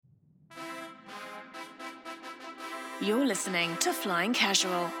You're listening to Flying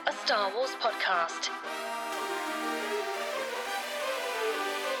Casual, a Star Wars podcast.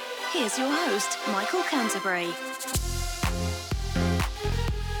 Here's your host, Michael Canterbury.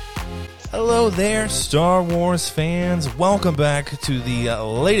 Hello there, Star Wars fans. Welcome back to the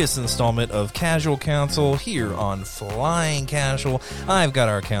latest installment of Casual Council here on Flying Casual. I've got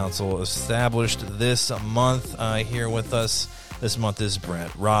our council established this month. Here with us this month is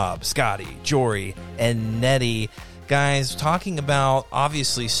Brent, Rob, Scotty, Jory, and Nettie. Guys, talking about,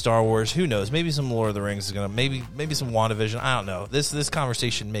 obviously, Star Wars. Who knows? Maybe some Lord of the Rings is going to, maybe some WandaVision. I don't know. This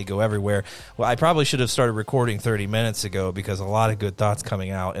conversation may go everywhere. Well, I probably should have started recording 30 minutes ago because a lot of good thoughts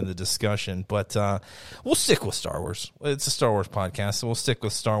coming out in the discussion. But we'll stick with Star Wars. It's a Star Wars podcast, so we'll stick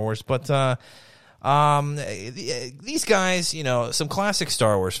with Star Wars. But these guys, you know, some classic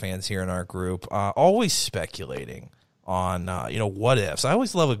Star Wars fans here in our group, always speculating on, what ifs. I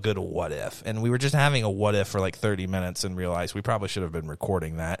always love a good what if. And we were just having a what if for like 30 minutes and realized we probably should have been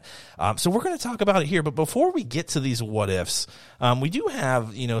recording that. So we're going to talk about it here. But before we get to these what ifs, we do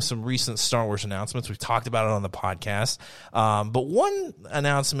have, some recent Star Wars announcements. We've talked about it on the podcast. But one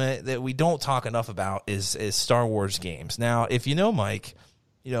announcement that we don't talk enough about is Star Wars games. Now, if you know Mike,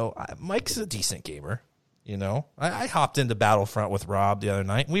 Mike's a decent gamer. I hopped into Battlefront with Rob the other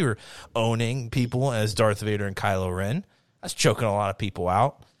night. We were owning people as Darth Vader and Kylo Ren. That's choking a lot of people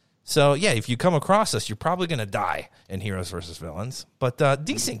out. So, yeah, if you come across us, you're probably going to die in Heroes versus Villains. But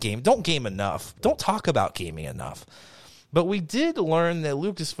decent game. Don't game enough. Don't talk about gaming enough. But we did learn that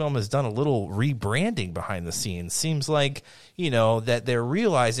Lucasfilm has done a little rebranding behind the scenes. Seems like, that they're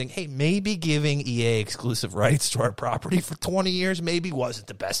realizing, hey, maybe giving EA exclusive rights to our property for 20 years maybe wasn't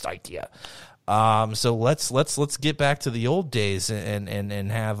the best idea. So let's get back to the old days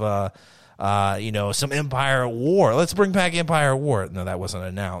and have some Empire at War. Let's bring back Empire at War. No, that wasn't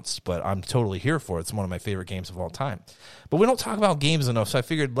announced, but I'm totally here for it. It's one of my favorite games of all time. But we don't talk about games enough, so I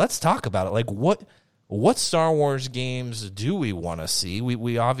figured let's talk about it. Like what Star Wars games do we want to see?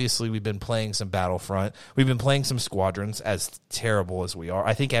 We've been playing some Battlefront. We've been playing some Squadrons, as terrible as we are.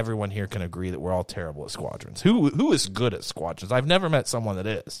 I think everyone here can agree that we're all terrible at Squadrons. Who is good at Squadrons? I've never met someone that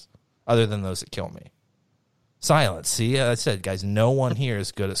is, other than those that kill me. Silence. See, I said, guys, no one here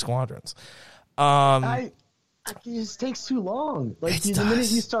is good at Squadrons. It just takes too long. Like the minute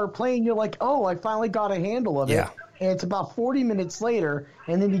you start playing, you're like, oh, I finally got a handle of it. And it's about 40 minutes later,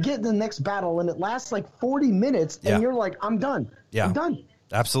 and then you get in the next battle, and it lasts like 40 minutes, and you're like, I'm done. Yeah. I'm done.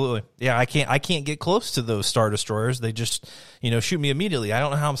 Absolutely. Yeah, I can't get close to those Star Destroyers. They just, shoot me immediately. I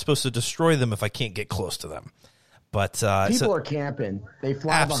don't know how I'm supposed to destroy them if I can't get close to them. But people are camping. They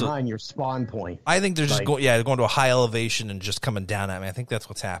fly behind your spawn point. I think they're just going to a high elevation and just coming down at me. I think that's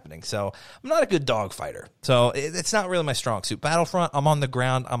what's happening. So I'm not a good dogfighter. So it's not really my strong suit. Battlefront, I'm on the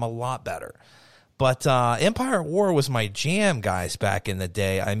ground. I'm a lot better. But Empire at War was my jam, guys, back in the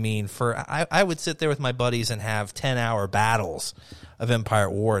day. I mean, I would sit there with my buddies and have 10-hour battles of Empire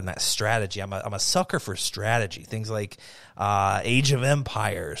at War and that strategy. I'm a sucker for strategy. Things like Age of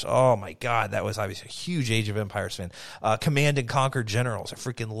Empires. Oh, my God. I was a huge Age of Empires fan. Command and Conquer Generals. I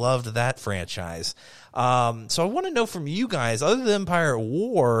freaking loved that franchise. So I want to know from you guys, other than Empire at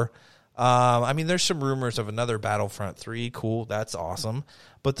War, there's some rumors of another Battlefront 3. Cool. That's awesome.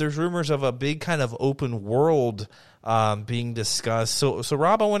 But there's rumors of a big kind of open world being discussed. So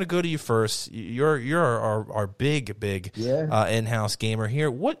Rob, I want to go to you first. You're our big in-house gamer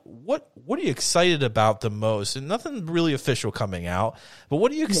here. What are you excited about the most? And nothing really official coming out, but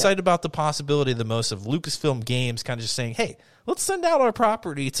what are you excited about the possibility the most of Lucasfilm Games kind of just saying, hey, let's send out our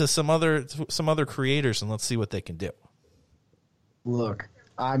property to some other creators and let's see what they can do? Look,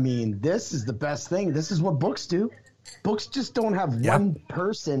 this is the best thing. This is what books do. Books just don't have one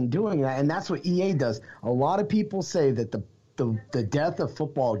person doing that, and that's what EA does. A lot of people say that the death of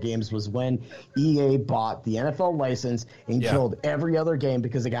football games was when EA bought the NFL license and killed every other game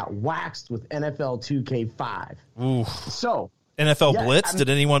because it got waxed with NFL 2K5. Oof. So NFL Blitz? Did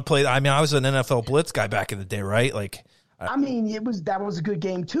anyone play? I was an NFL Blitz guy back in the day, right? Like, that was a good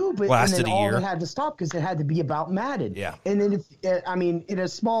game too, but lasted and then a year. All it had to stop because it had to be about Madden. Yeah, and then in a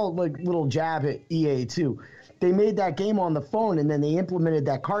small little jab at EA too. They made that game on the phone, and then they implemented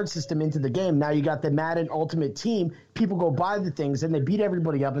that card system into the game. Now you got the Madden Ultimate Team. People go buy the things, and they beat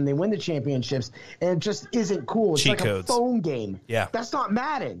everybody up, and they win the championships, and it just isn't cool. It's cheat like codes. A phone game. Yeah. That's not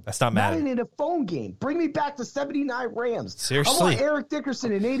Madden. That's not Madden. Madden in a phone game. Bring me back to 79 Rams. Seriously. I want Eric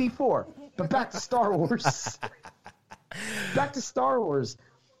Dickerson in 84. But back to Star Wars. Back to Star Wars.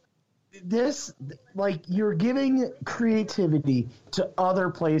 This, you're giving creativity to other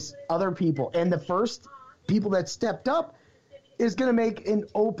people. And the first people that stepped up is going to make an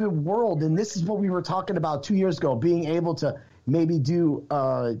open world. And this is what we were talking about 2 years ago, being able to maybe do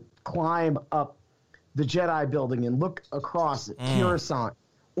climb up the Jedi building and look across Coruscant,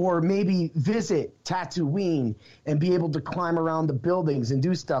 or maybe visit Tatooine and be able to climb around the buildings and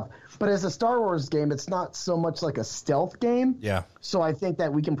do stuff. But as a Star Wars game, it's not so much like a stealth game. Yeah. So I think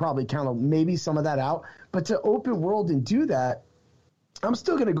that we can probably count maybe some of that out. But to open world and do that, I'm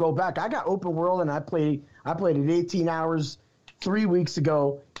still going to go back. I got open world and I played it 18 hours 3 weeks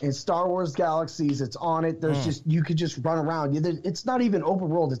ago in Star Wars Galaxies. It's on it. There's just, you could just run around. It's not even open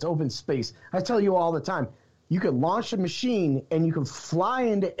world. It's open space. I tell you all the time, you can launch a machine and you can fly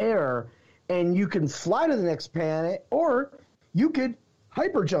into air and you can fly to the next planet, or you could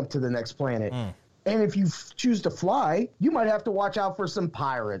hyper jump to the next planet. And if you choose to fly, you might have to watch out for some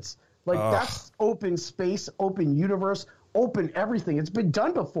pirates. Like that's open space, open universe, open everything. It's been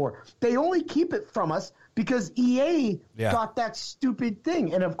done before. They only keep it from us because EA got that stupid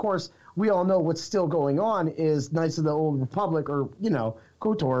thing. And of course, we all know what's still going on is Knights of the Old Republic, or,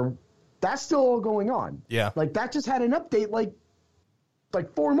 KOTOR. That's still all going on. Yeah. Like that just had an update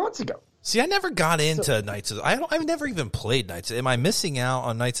like 4 months ago. See, I never got into Knights of I've never even played Knights. Am I missing out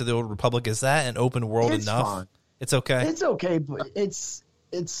on Knights of the Old Republic? Is that an open world enough? Fun. It's okay. It's okay, but it's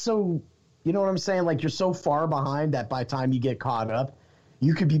so, you know what I'm saying? Like, you're so far behind that by the time you get caught up,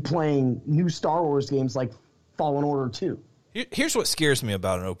 you could be playing new Star Wars games like Fallen Order 2. Here's what scares me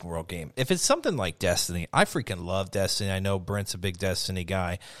about an open world game. If it's something like Destiny, I freaking love Destiny. I know Brent's a big Destiny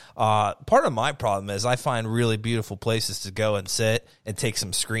guy. Part of my problem is I find really beautiful places to go and sit and take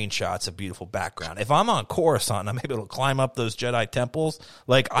some screenshots of beautiful background. If I'm on Coruscant and I'm able to climb up those Jedi temples,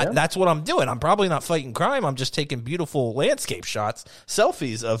 that's what I'm doing. I'm probably not fighting crime. I'm just taking beautiful landscape shots,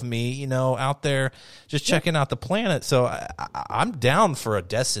 selfies of me, out there just checking out the planet. So I'm down for a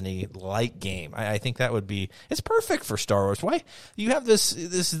Destiny-like game. I think that would be, it's perfect for Star Wars. Why you have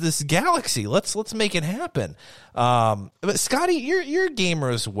this galaxy? Let's make it happen. But Scotty, you're a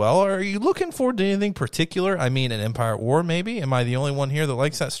gamer as well. Are you looking forward to anything particular? I mean, an Empire at War, maybe? Am I the only one here that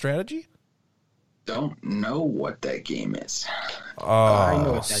likes that strategy? Don't know what that game is. I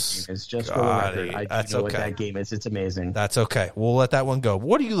know what that game is. Just for the record, I know what okay. that game is. It's amazing. That's okay. We'll let that one go.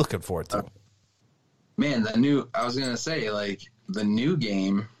 What are you looking forward to? Man, I was gonna say, the new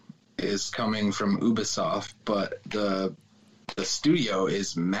game is coming from Ubisoft, but the studio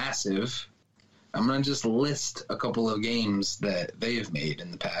is massive. I'm going to just list a couple of games that they've made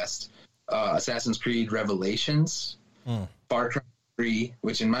in the past. Assassin's Creed Revelations, Far Cry 3,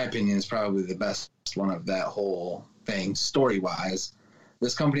 which in my opinion is probably the best one of that whole thing, story-wise.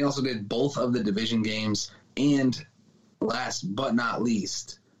 This company also did both of the Division games, and last but not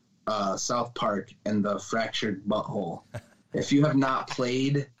least, South Park and the Fractured Butthole. If you have not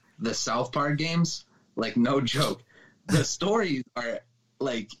played the South Park games, no joke, the stories are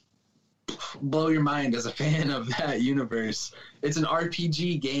blow your mind as a fan of that universe. It's an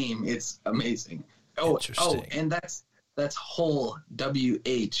RPG game. It's amazing. And that's whole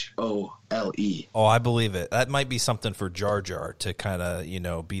WHOLE. Oh, I believe it. That might be something for Jar Jar to kind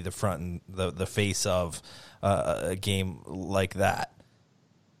of be the front and the face of a game like that.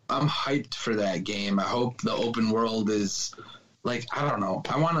 I'm hyped for that game. I hope the open world is I don't know.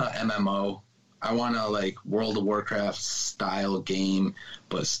 I want an MMO. I want a World of Warcraft style game,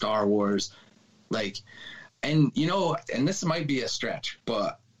 but Star Wars, and this might be a stretch,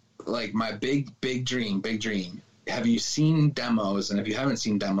 but my big dream. Have you seen demos? And if you haven't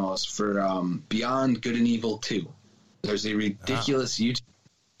seen demos for Beyond Good and Evil 2, there's a ridiculous YouTube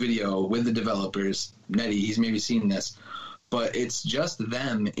video with the developers. Nettie, he's maybe seen this, but it's just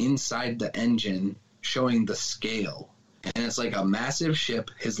them inside the engine showing the scale. And it's like a massive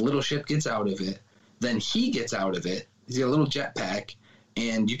ship. His little ship gets out of it. Then he gets out of it. He's got a little jetpack.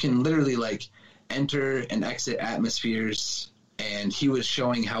 And you can literally, enter and exit atmospheres. And he was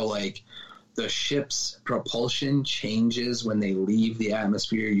showing how, the ship's propulsion changes when they leave the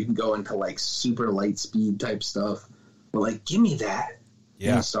atmosphere. You can go into, super light speed type stuff. But, give me that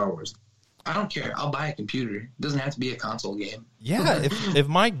in Star Wars. I don't care. I'll buy a computer. It doesn't have to be a console game. Yeah, if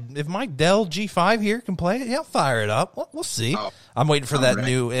my Dell G5 here can play it, yeah, I'll fire it up. We'll see. I'm waiting for that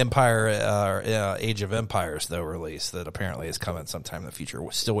new Empire, Age of Empires, though, release that apparently is coming sometime in the future.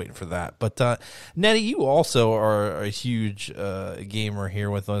 We're still waiting for that. But, Nettie, you also are a huge gamer here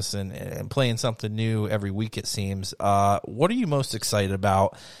with us and playing something new every week, it seems. What are you most excited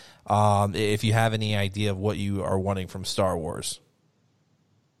about, if you have any idea of what you are wanting from Star Wars?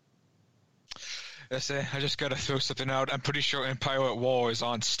 I just got to throw something out. I'm pretty sure Empire at War is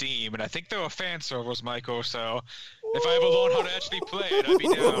on Steam, and I think there are fan servers, Michael, so If I ever learn how to actually play it, I'd be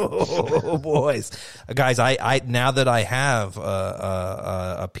down. Oh, boys, guys! I now that I have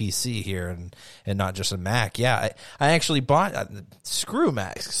a PC here and not just a Mac, I actually bought screw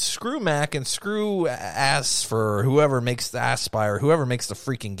Mac, and screw ass for whoever makes the Aspire, whoever makes the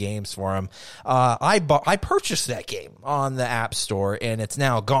freaking games for them. I purchased that game on the App Store and it's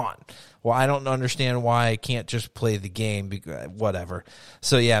now gone. Well, I don't understand why I can't just play the game, whatever.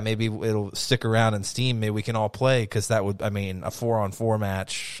 So, yeah, maybe it'll stick around in Steam. Maybe we can all play because that would, a 4-on-4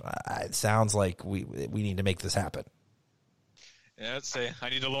 match, it sounds like we need to make this happen. Yeah, let's say I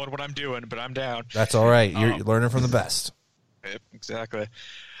need to learn what I'm doing, but I'm down. That's all right. You're learning from the best. Yep, exactly.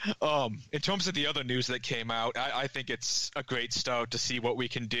 In terms of the other news that came out, I think it's a great start to see what we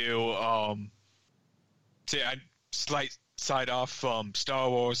can do. Slight side off from Star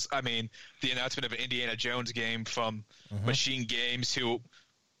Wars. The announcement of an Indiana Jones game from Machine Games, who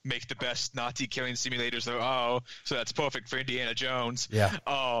make the best Nazi killing simulators there are, so that's perfect for Indiana Jones. Yeah.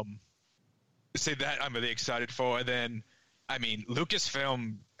 Say that I'm really excited for. And then,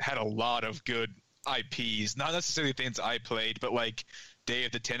 Lucasfilm had a lot of good IPs, not necessarily things I played, but like Day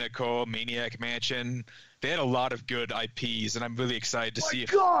of the Tentacle, Maniac Mansion. They had a lot of good IPs, and I'm really excited to see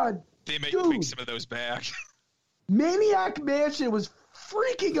if they bring some of those back. Maniac Mansion was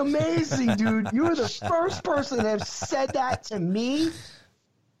freaking amazing, dude. You were the first person to have said that to me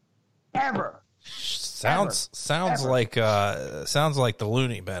ever. Sounds like the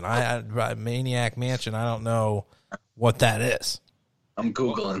Looney Bin. I Maniac Mansion. I don't know what that is. I'm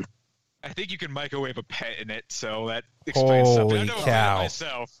Googling. I think you can microwave a pet in it, so that explains something. I never played it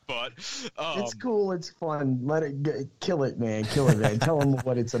myself, but it's cool. It's fun. Let it kill it, man. Kill it, man. Tell them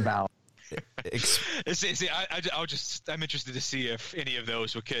what it's about. I'm interested to see if any of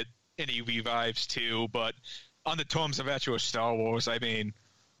those will get any revives too. But on the terms of actual Star Wars, the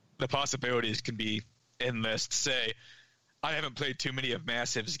possibilities can be endless. Say, I haven't played too many of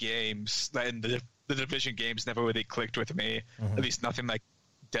Massive's games, and the Division games never really clicked with me. At least nothing like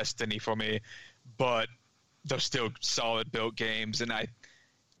Destiny for me. But they're still solid built games, and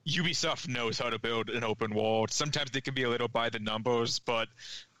Ubisoft knows how to build an open world. Sometimes they can be a little by the numbers, but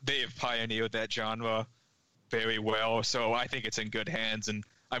they have pioneered that genre very well. So I think it's in good hands, and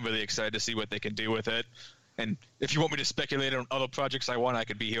I'm really excited to see what they can do with it. And if you want me to speculate on other projects I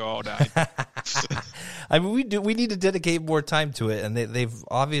could be here all night. We need to dedicate more time to it, and they've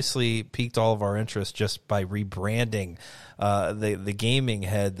obviously piqued all of our interest just by rebranding the gaming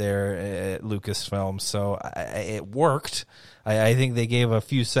head there at Lucasfilm. So it worked. I think they gave a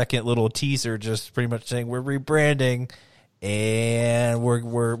few second little teaser, just pretty much saying we're rebranding. And we're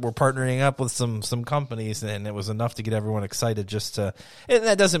partnering up with some companies, and it was enough to get everyone excited. And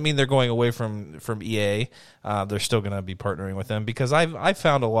that doesn't mean they're going away from EA. They're still going to be partnering with them, because I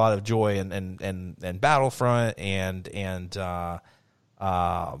found a lot of joy in Battlefront and the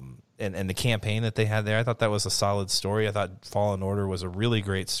campaign that they had there. I thought that was a solid story. I thought Fallen Order was a really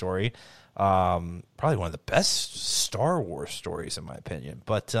great story. Probably one of the best Star Wars stories in my opinion.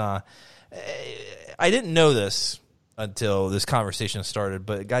 But I didn't know this until this conversation started,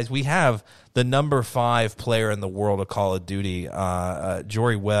 but guys, we have the number 5 player in the world of Call of Duty,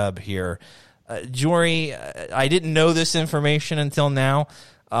 Jory Webb here. Jory, I didn't know this information until now.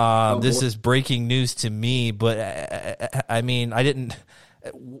 This is breaking news to me, but I didn't.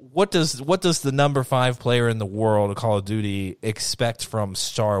 What does the number 5 player in the world of Call of Duty expect from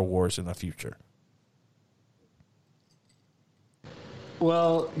Star Wars in the future?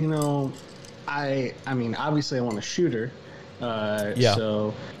 Well, obviously I want a shooter.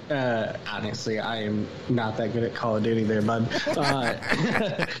 So, honestly, I am not that good at Call of Duty there, bud.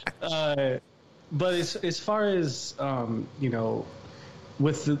 But as far as,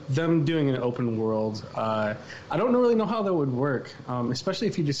 with them doing an open world, I don't really know how that would work, especially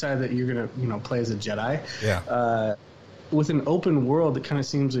if you decide that you're going to, play as a Jedi. Yeah. With an open world, it kind of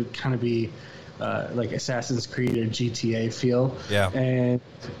seems to kind of be like Assassin's Creed or GTA feel. Yeah. And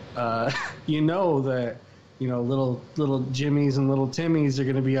that little Jimmies and little Timmies are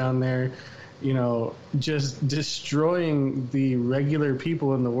going to be on there, just destroying the regular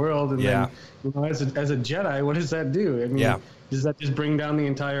people in the world. And then, as a Jedi, what does that do? Does that just bring down the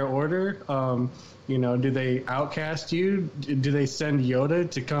entire order? Do they outcast you? Do they send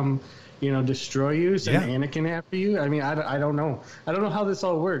Yoda to come, destroy you, send Anakin after you? I don't know. I don't know how this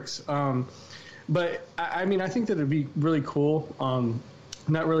all works. But I think that it'd be really cool.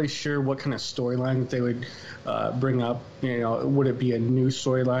 Not really sure what kind of storyline that they would bring up. Would it be a new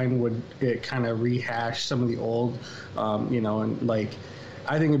storyline? Would it kind of rehash some of the old, and like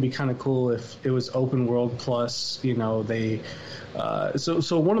I think it'd be kind of cool if it was open world plus, they.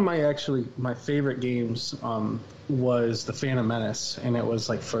 So one of my favorite games was the Phantom Menace, and it was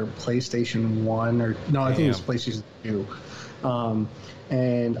like for PlayStation 1 or no, I think it was PlayStation 2.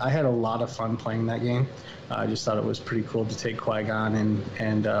 And I had a lot of fun playing that game. I just thought it was pretty cool to take Qui-Gon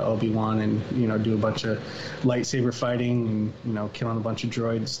and Obi-Wan and, do a bunch of lightsaber fighting and, killing a bunch of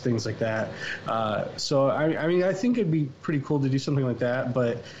droids, things like that. So, I mean, I think it'd be pretty cool to do something like that.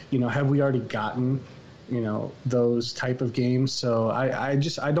 But, have we already gotten, those type of games? So I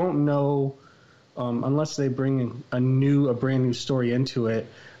don't know, unless they bring a brand new story into it,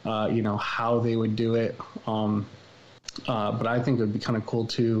 how they would do it. But I think it would be kind of cool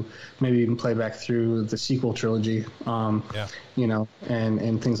to maybe even play back through the sequel trilogy, and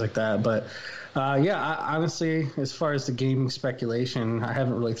things like that. But honestly, as far as the gaming speculation, I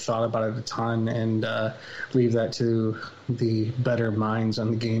haven't really thought about it a ton, and leave that to the better minds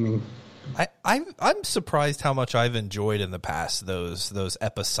on the gaming. I'm surprised how much I've enjoyed in the past those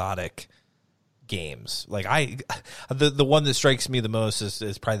episodic games. Like the one that strikes me the most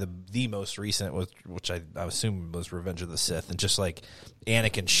is probably the most recent, which I assume was Revenge of the Sith, and just like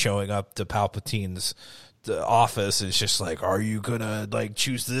Anakin showing up to Palpatine's office is just like, are you gonna like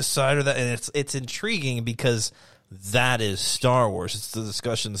choose this side or that? And it's intriguing because that is Star Wars. It's the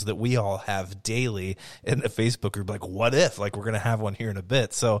discussions that we all have daily in the Facebook group. Like, what if? Like, we're going to have one here in a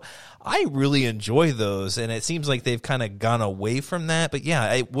bit. So I really enjoy those, and it seems like they've kind of gone away from that. But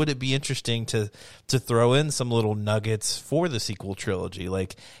yeah, would it be interesting to throw in some little nuggets for the sequel trilogy?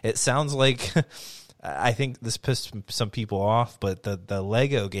 Like, it sounds like I think this pissed some people off, but the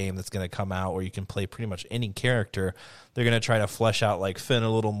Lego game that's going to come out where you can play pretty much any character, they're going to try to flesh out like Finn a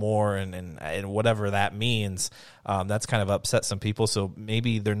little more and whatever that means. That's kind of upset some people, so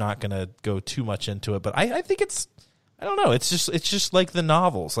maybe they're not going to go too much into it. But I think I don't know. It's just like the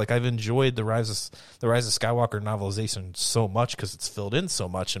novels. Like, I've enjoyed the Rise of Skywalker novelization so much because it's filled in so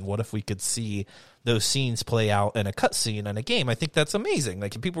much. And what if we could see those scenes play out in a cutscene in a game? I think that's amazing.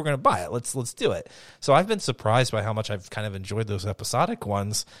 Like, if people are going to buy it, let's do it. So I've been surprised by how much I've kind of enjoyed those episodic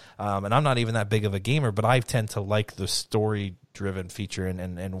ones. And I'm not even that big of a gamer, but I tend to like the story-driven feature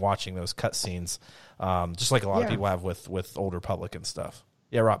and watching those cutscenes, just like a lot of people have with Old Republic and stuff.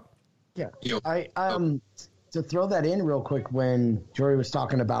 Yeah, Rob. Yeah, to throw that in real quick, when Jory was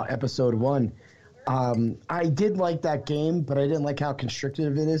talking about episode 1, I did like that game, but I didn't like how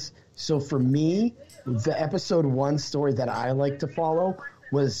constrictive it is. So for me, the episode 1 story that I like to follow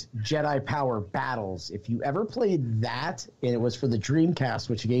was Jedi Power Battles. If you ever played that, and it was for the Dreamcast,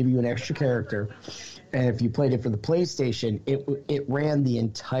 which gave you an extra character, and if you played it for the PlayStation, it ran the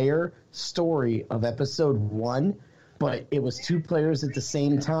entire story of episode 1, but it was 2 players at the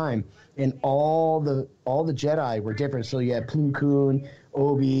same time. And all the Jedi were different. So you had Plo Koon,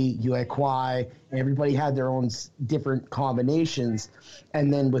 Obi, you had Qui, and everybody had their own different combinations.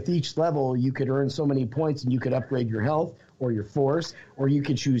 And then with each level, you could earn so many points, and you could upgrade your health or your force, or you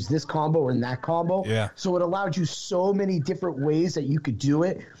could choose this combo or that combo. Yeah. So it allowed you so many different ways that you could do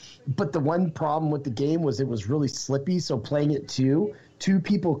it. But the one problem with the game was it was really slippy. So playing it two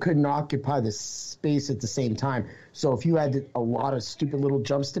people couldn't occupy the space at the same time. So if you had a lot of stupid little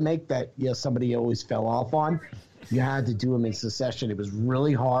jumps to make that somebody always fell off on, you had to do them in succession. It was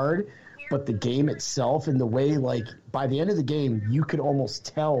really hard, but the game itself and the way, like, by the end of the game, you could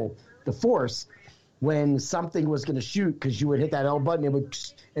almost tell the Force when something was going to shoot, because you would hit that L button,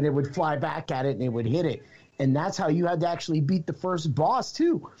 it would fly back at it and it would hit it. And that's how you had to actually beat the first boss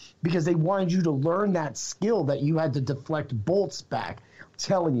too, because they wanted you to learn that skill that you had to deflect bolts back. I'm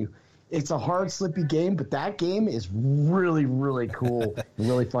telling you, it's a hard, slippy game, but that game is really, really cool and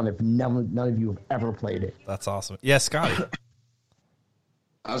really fun if none of you have ever played it. That's awesome. Yeah, Scotty.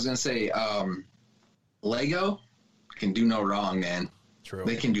 I was going to say, Lego can do no wrong, man. True.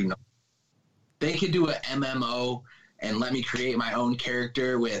 They can do no. They could do an MMO and let me create my own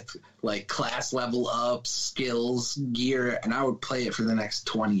character with like class level ups, skills, gear, and I would play it for the next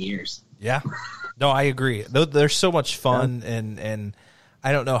 20 years. Yeah. No, I agree. They're so much fun, and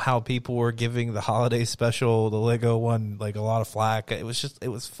I don't know how people were giving the holiday special, the Lego one, like a lot of flack. It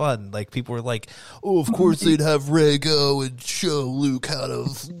was fun. Like, people were like, oh, of course they'd have Rey go and show Luke how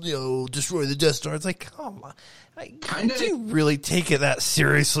to, destroy the Death Star. It's like, come on. Do you really take it that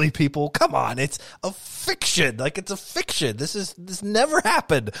seriously, people? Come on, it's a fiction. Like, it's a fiction. This never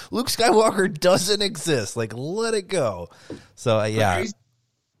happened. Luke Skywalker doesn't exist. Like, let it go. So, yeah.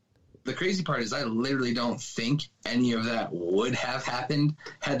 The crazy part is I literally don't think any of that would have happened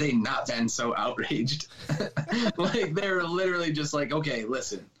had they not been so outraged. Like, they were literally just like, okay,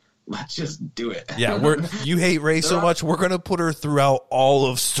 listen, let's just do it. Yeah, you hate Rey so much, we're going to put her throughout all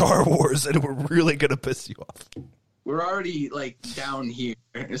of Star Wars, and we're really going to piss you off. We're already, like, down here,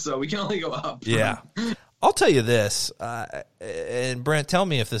 so we can only go up. Yeah. I'll tell you this, and Brent, tell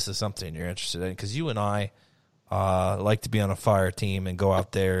me if this is something you're interested in, because you and I like to be on a fire team and go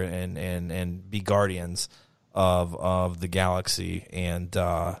out there and be guardians of the galaxy, and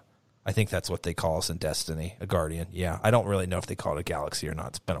I think that's what they call us in Destiny, a guardian. Yeah, I don't really know if they call it a galaxy or not.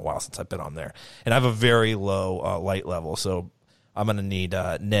 It's been a while since I've been on there, and I have a very low light level, so I'm going to need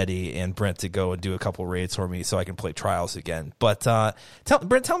Nettie and Brent to go and do a couple raids for me so I can play Trials again. But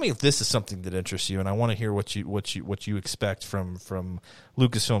Brent, tell me if this is something that interests you, and I want to hear what you expect from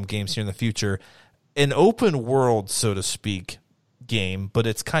Lucasfilm Games here in the future. An open world, so to speak, game, but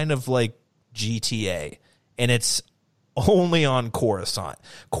it's kind of like GTA, and it's only on Coruscant.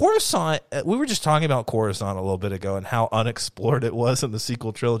 Coruscant, we were just talking about Coruscant a little bit ago and how unexplored it was in the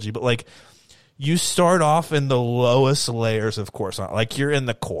sequel trilogy, but like, you start off in the lowest layers of Coruscant. Like, you're in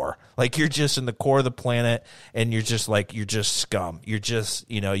the core. Like, you're just in the core of the planet, and you're just scum. You're just,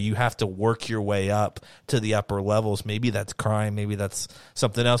 you have to work your way up to the upper levels. Maybe that's crime. Maybe that's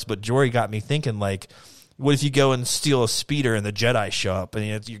something else. But Jory got me thinking, like, what if you go and steal a speeder and the Jedi show up,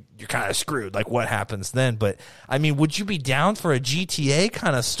 and you're kind of screwed? Like, what happens then? But, I mean, would you be down for a GTA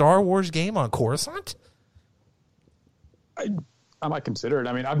kind of Star Wars game on Coruscant? I might consider it.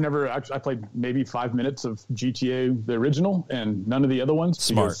 I mean, I played maybe 5 minutes of GTA, the original, and none of the other ones.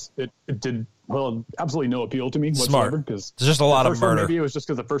 Smart. It did, absolutely no appeal to me whatsoever. Because there's just a lot of murder. Maybe it was just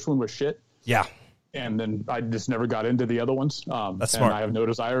because the first one was shit. Yeah. And then I just never got into the other ones. That's and smart. I have no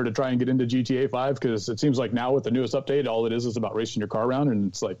desire to try and get into GTA 5 because it seems like now with the newest update, all it is about racing your car around. And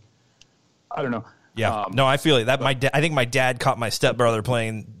it's like, I don't know. Yeah, no, I feel it. I think my dad caught my stepbrother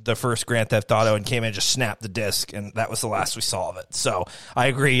playing the first Grand Theft Auto and came in and just snapped the disc, and that was the last we saw of it. So I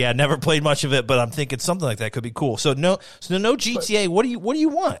agree. Yeah, never played much of it, but I'm thinking something like that could be cool. So no GTA. What do you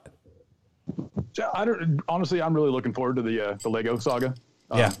want? Honestly, I'm really looking forward to the Lego saga.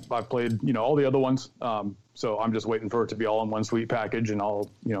 Yeah, I've played all the other ones, so I'm just waiting for it to be all in one sweet package and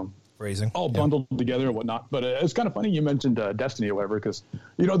all all bundled together and whatnot. But it's kind of funny you mentioned Destiny or whatever, because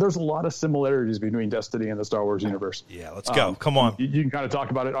there's a lot of similarities between Destiny and the Star Wars universe. Yeah, let's go. Come on. You can kind of talk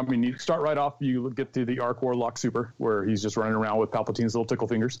about it. I mean, you start right off, you get to the Arc Warlock Super, where he's just running around with Palpatine's little tickle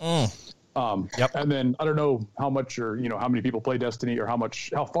fingers. Yep. And then I don't know how much or how many people play Destiny or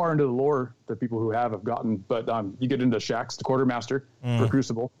how far into the lore the people who have gotten, but you get into Shaxx, the Quartermaster for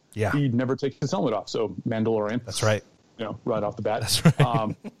Crucible. Yeah. He never takes his helmet off, so Mandalorian. That's right. Right off the bat. That's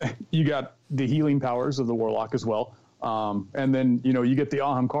right. You got the healing powers of the Warlock as well. And then, you get the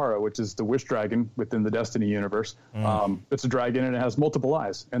Ahamkara, which is the wish dragon within the Destiny universe. It's a dragon and it has multiple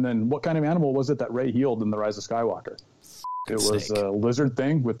eyes. And then what kind of animal was it that Rey healed in The Rise of Skywalker? It was a lizard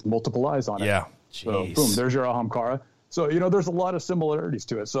thing with multiple eyes on it. Yeah. So, boom, there's your Ahamkara. So, there's a lot of similarities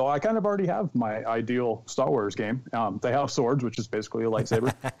to it. So I kind of already have my ideal Star Wars game. They have swords, which is basically a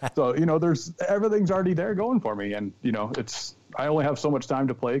lightsaber. So, there's everything's already there going for me. And, I only have so much time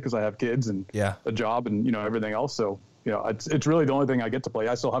to play because I have kids and a job and, everything else. So, it's really the only thing I get to play.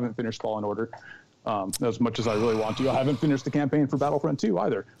 I still haven't finished Fallen Order as much as I really want to. I haven't finished the campaign for Battlefront 2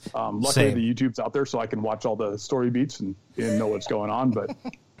 either. Luckily, the YouTube's out there so I can watch all the story beats and know what's going on. But,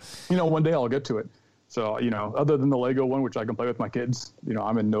 one day I'll get to it. So, other than the Lego one, which I can play with my kids,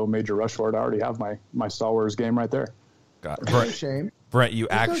 I'm in no major rush for it. I already have my Star Wars game right there. No shame. Brent, you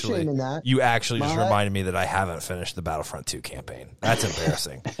There's no shame in that. just reminded me that I haven't finished the Battlefront 2 campaign. That's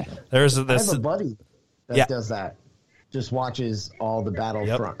embarrassing. I have a buddy that does that. Just watches all the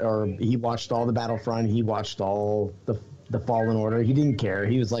Battlefront, or he watched all the Battlefront. He watched all the Fallen Order. He didn't care.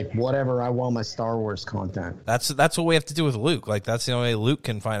 He was like, whatever, I want my Star Wars content. That's what we have to do with Luke. Like, that's the only way Luke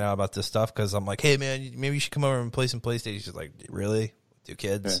can find out about this stuff, because I'm like, hey, man, maybe you should come over and play some PlayStation. He's just like, really? 2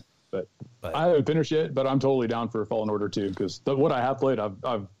 kids? Yeah, but I haven't finished yet, but I'm totally down for Fallen Order 2, because what I have played,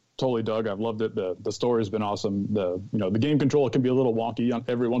 I've totally dug. I've loved it. The story's been awesome. The game control can be a little wonky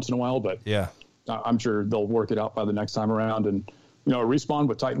every once in a while, but yeah, I'm sure they'll work it out by the next time around. And, Respawn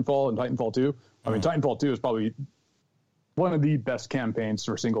with Titanfall and Titanfall 2. I mean, Titanfall 2 is probably one of the best campaigns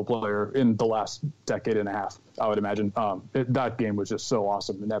for single player in the last decade and a half, I would imagine. That game was just so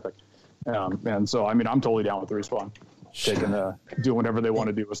awesome and epic. And so, I mean, I'm totally down with the Respawn. Doing whatever they want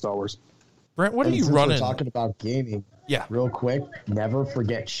to do with Star Wars. Brent, what are you running? We're talking about gaming. Yeah. Real quick, never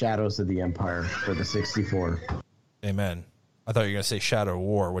forget Shadows of the Empire for the 64. Amen. I thought you were going to say Shadow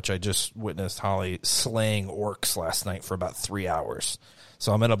War, which I just witnessed Holly slaying orcs last night for about 3 hours.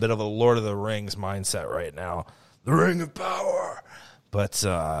 So I'm in a bit of a Lord of the Rings mindset right now. The Ring of Power. But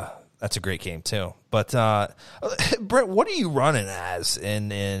That's a great game too. But Brent, what are you running as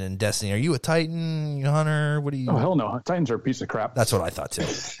in Destiny? Are you a Titan, you Hunter? What do you? Oh hell no, Titans are a piece of crap. That's what I thought too.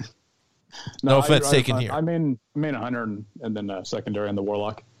 No offense taken here. I mean a Hunter and then secondary and the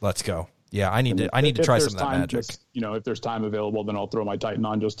Warlock. Let's go. Yeah, I need to try some of that magic. If there's time available, then I'll throw my Titan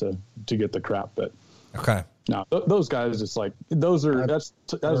on just to get the crap. But okay. No, those guys, it's like that's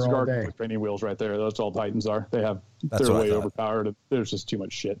garbage with training wheels right there. That's all Titans are. They're way overpowered. There's just too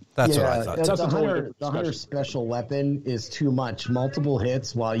much shit. That's what I thought. The Hunter special weapon is too much. Multiple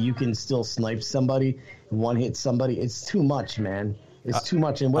hits while you can still snipe somebody, one hit somebody. It's too much, man. It's too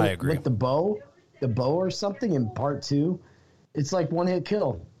much. And I agree. With the bow or something in part 2, it's like one hit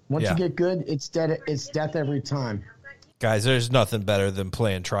kill. Once you get good, it's dead. It's death every time. Guys, there's nothing better than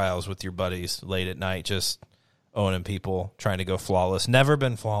playing trials with your buddies late at night, just owning people, trying to go flawless. Never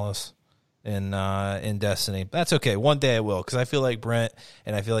been flawless in Destiny. That's okay. One day I will, because I feel like Brent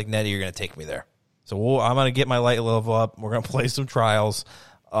and I feel like Nettie are going to take me there. So I'm going to get my light level up. We're going to play some trials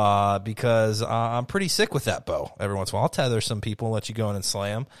because I'm pretty sick with that bow. Every once in a while, I'll tether some people and let you go in and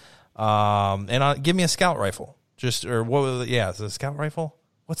slay them. And give me a scout rifle. Is it a scout rifle?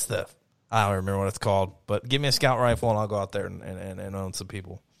 I don't remember what it's called, but give me a scout rifle and I'll go out there and own some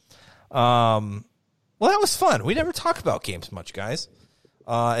people. Well, that was fun. We never talk about games much, guys.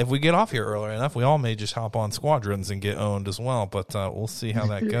 If we get off here early enough, we all may just hop on Squadrons and get owned as well, but we'll see how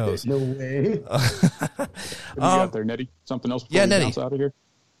that goes. No way. What do you got there, Nettie? Something else before we bounce out of here?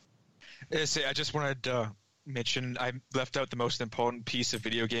 I just wanted to mention I left out the most important piece of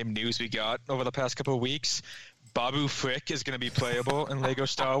video game news we got over the past couple of weeks. Babu Frick is going to be playable in Lego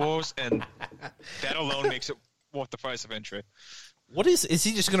Star Wars, and that alone makes it worth the price of entry. What is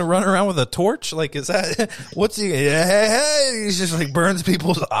he just going to run around with a torch? Like, is that, what's he, hey, he just like burns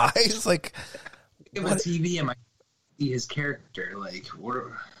people's eyes? Like, I have a TV and I see his character. Like, what?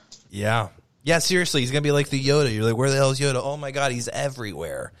 Yeah, seriously, he's going to be like the Yoda. You're like, where the hell is Yoda? Oh my God, he's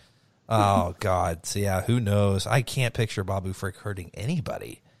everywhere. Oh God. So yeah, who knows? I can't picture Babu Frick hurting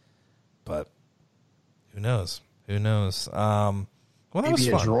anybody, but who knows? Well, that Maybe was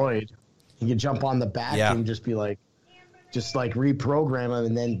fun. A droid. You can jump on the back and just be like, reprogram him,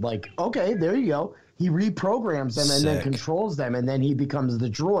 and then like, okay, there you go. He reprograms them and then controls them, and then he becomes the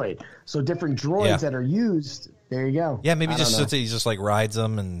droid. So different droids that are used. There you go. Yeah, maybe he just like rides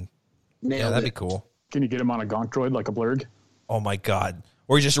them, and that'd be cool. Can you get him on a gonk droid like a blurg? Oh my God.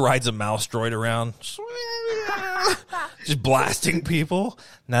 Or he just rides a mouse droid around, just blasting people.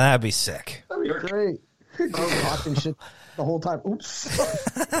 Now that'd be sick. That'd be great. Talking shit the whole time. Oops.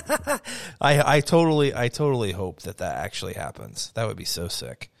 I totally hope that actually happens. That would be so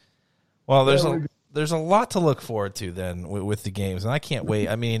sick. Well, there's a lot to look forward to then with the games, and I can't wait.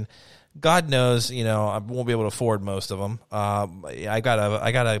 I mean, God knows, I won't be able to afford most of them. I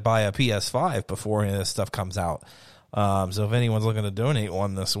gotta buy a PS5 before any of this stuff comes out. So if anyone's looking to donate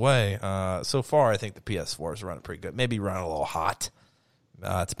one this way, so far I think the PS4 is running pretty good. Maybe running a little hot.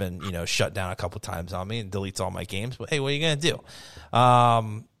 It's been, shut down a couple times on me and deletes all my games. But hey, what are you gonna do?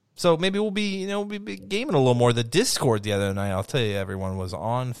 So maybe we'll be gaming a little more. The Discord the other night, I'll tell you, everyone was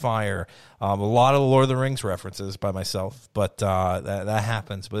on fire. A lot of Lord of the Rings references by myself, but that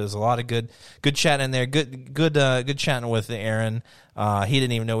happens. But there's a lot of good chatting in there. Good chatting with Aaron. He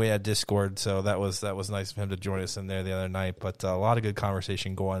didn't even know we had Discord, so that was nice of him to join us in there the other night. But a lot of good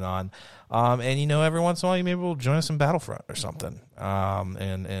conversation going on. And every once in a while, you maybe will join us in Battlefront or something.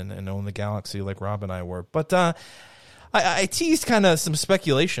 And own the galaxy like Rob and I were. But I teased kind of some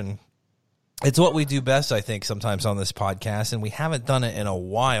speculation. It's what we do best, I think, sometimes on this podcast, and we haven't done it in a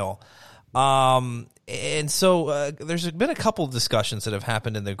while. And so there's been a couple of discussions that have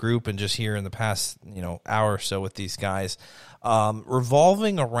happened in the group and just here in the past, hour or so with these guys,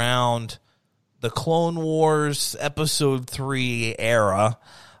 revolving around the Clone Wars Episode 3 era,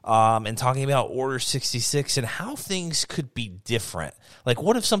 and talking about Order 66 and how things could be different. Like,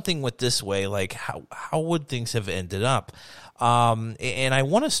 what if something went this way? Like, how would things have ended up? And I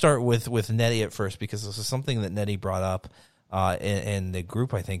want to start with Nettie at first, because this is something that Nettie brought up in the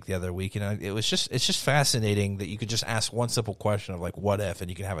group, I think, the other week. And it's just fascinating that you could just ask one simple question of like, what if, and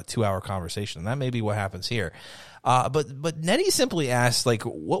you can have a 2-hour conversation. And that may be what happens here. But Nettie simply asked, like,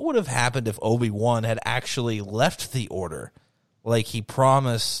 what would have happened if Obi-Wan had actually left the Order? Like he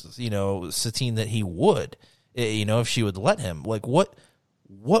promised, Satine that he would, if she would let him. Like, what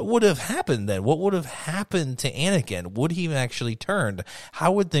would have happened then? What would have happened to Anakin? Would he have actually turned?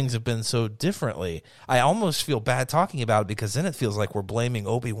 How would things have been so differently? I almost feel bad talking about it, because then it feels like we're blaming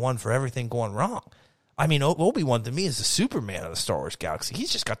Obi-Wan for everything going wrong. I mean, Obi-Wan to me is the Superman of the Star Wars galaxy.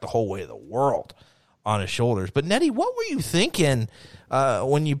 He's just got the whole way of the world. on his shoulders. But Nettie, what were you thinking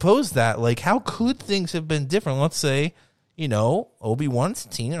when you posed that? Like, how could things have been different? Let's say, Obi-Wan's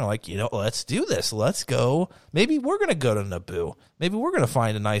teen are like, let's do this. Let's go. Maybe we're going to go to Naboo. Maybe we're going to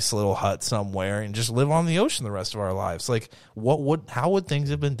find a nice little hut somewhere and just live on the ocean the rest of our lives. Like, how would things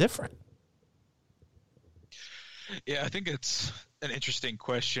have been different? Yeah, I think it's an interesting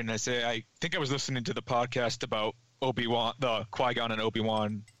question. I think I was listening to the podcast about Obi-Wan, the Qui-Gon and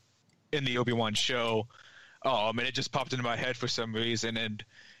Obi-Wan in the Obi-Wan show. And it just popped into my head for some reason. And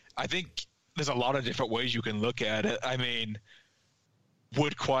I think there's a lot of different ways you can look at it. I mean,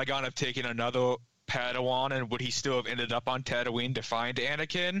 would Qui-Gon have taken another Padawan, and would he still have ended up on Tatooine to find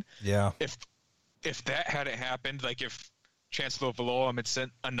Anakin? Yeah. If that hadn't happened, like if Chancellor Valorum had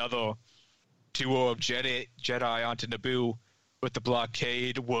sent another duo of Jedi onto Naboo with the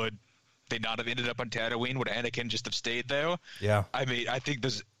blockade, would they not have ended up on Tatooine? Would Anakin just have stayed there? Yeah. I mean, I think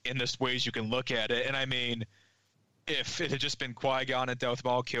there's endless ways you can look at it. And I mean, if it had just been Qui-Gon and Darth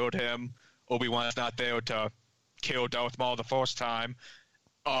Maul killed him, Obi-Wan's not there to kill Darth Maul the first time,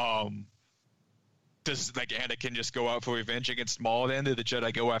 does Anakin just go out for revenge against Maul then? Did the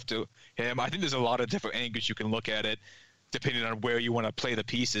Jedi go after him? I think there's a lot of different angles you can look at it depending on where you want to play the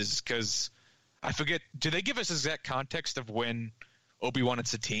pieces, because I forget, do they give us exact context of when Obi-Wan and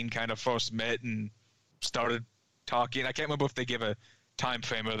Satine kind of first met and started talking? I can't remember if they give a time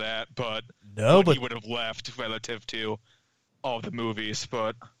frame of that, but he would have left relative to all the movies.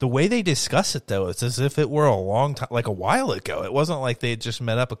 But the way they discuss it, though, it's as if it were a long time, like a while ago. It wasn't like they had just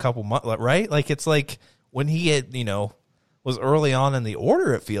met up a couple months, right? Like, it's like when he had, was early on in the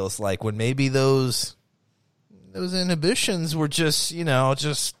Order, it feels like, when maybe those inhibitions were just,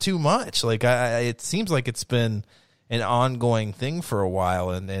 just too much. Like, it seems like it's been an ongoing thing for a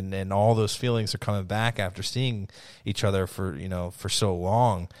while, and all those feelings are coming back after seeing each other for so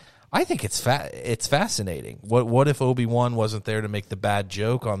long. I think it's fascinating. What if Obi-Wan wasn't there to make the bad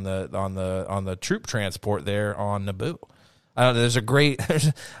joke on the troop transport there on Naboo?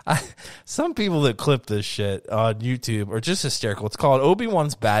 There's some people that clip this shit on YouTube are just hysterical. It's called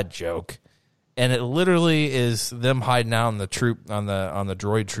Obi-Wan's Bad Joke, and it literally is them hiding out on the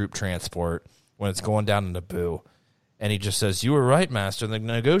droid troop transport when it's going down to Naboo, and he just says, "You were right, Master. The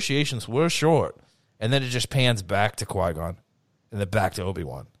negotiations were short," and then it just pans back to Qui-Gon, and then back to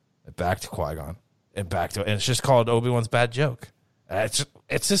Obi-Wan. Back to Qui-Gon, and it's just called Obi-Wan's Bad Joke.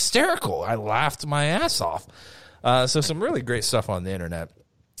 It's hysterical. I laughed my ass off. So some really great stuff on the internet.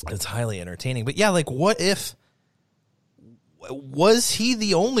 It's highly entertaining. But yeah, like, what if, was he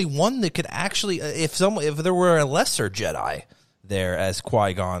the only one that could actually, if there were a lesser Jedi there as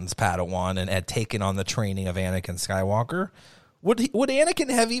Qui-Gon's Padawan and had taken on the training of Anakin Skywalker, would Anakin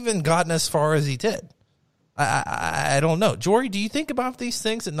have even gotten as far as he did? I don't know. Jory, do you think about these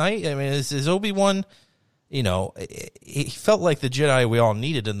things at night? I mean, is Obi-Wan, he felt like the Jedi we all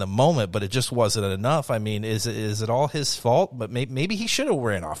needed in the moment, but it just wasn't enough. I mean, is it all his fault? But maybe he should have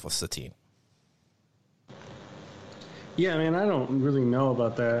ran off with Satine. Yeah, man, I don't really know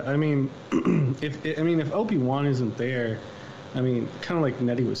about that. I mean, if Obi-Wan isn't there, I mean, kind of like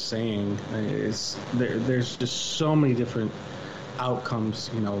Nettie was saying, there's just so many different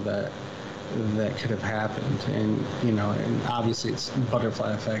outcomes, that could have happened. And and obviously it's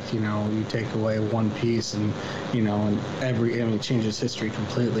butterfly effect. You take away one piece and it changes history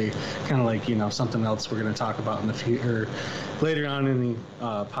completely, kind of like something else we're going to talk about in the future later on in the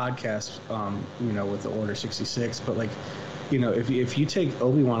podcast, with the Order 66. But if you take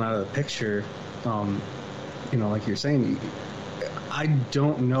Obi-Wan out of the picture, like you're saying, I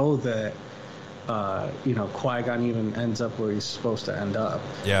don't know that Qui-Gon even ends up where he's supposed to end up.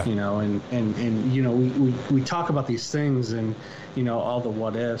 Yeah. We talk about these things and, all the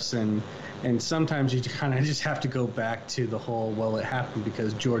what ifs and sometimes you kind of just have to go back to the whole, well, it happened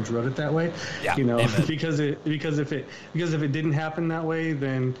because George wrote it that way. Yeah. because if it didn't happen that way,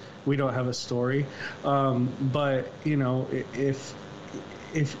 then we don't have a story. But if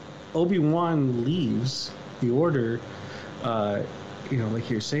Obi-Wan leaves the Order, like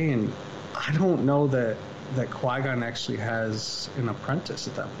you're saying, I don't know that Qui-Gon actually has an apprentice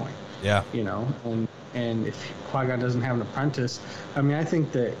at that point. Yeah. And if Qui-Gon doesn't have an apprentice, I mean, I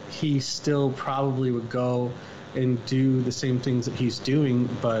think that he still probably would go and do the same things that he's doing,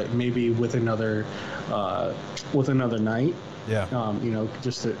 but maybe with another knight. Yeah.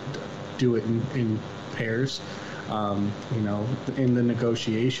 Just to do it in pairs. In the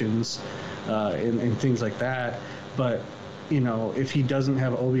negotiations, and things like that. But if he doesn't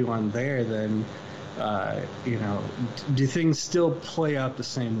have Obi-Wan there, then, do things still play out the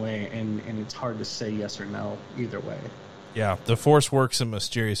same way? And it's hard to say yes or no either way. Yeah, the Force works in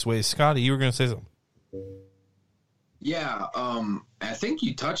mysterious ways. Scotty, you were going to say something. Yeah, I think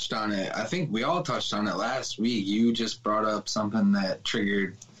you touched on it. I think we all touched on it last week. You just brought up something that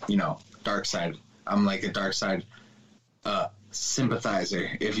triggered, dark side. I'm like a dark side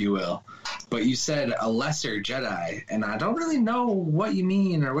sympathizer, if you will. But you said a lesser Jedi, and I don't really know what you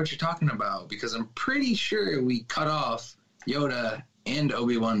mean or what you're talking about, because I'm pretty sure we cut off Yoda and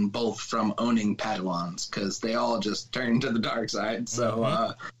Obi-Wan both from owning Padawans, because they all just turned to the dark side.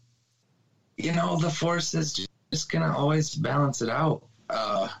 So, the Force is just going to always balance it out.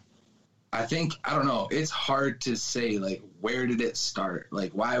 I think, I don't know, it's hard to say, like, where did it start?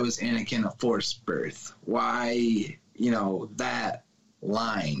 Like, why was Anakin a Force birth? Why, that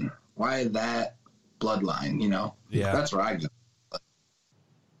line? Why that bloodline, Yeah. That's where I go.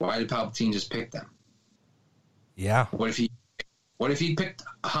 Why did Palpatine just pick them? Yeah. What if he picked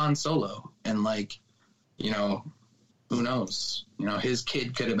Han Solo and, like, who knows? His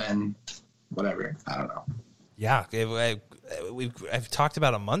kid could have been whatever. I don't know. Yeah, I've talked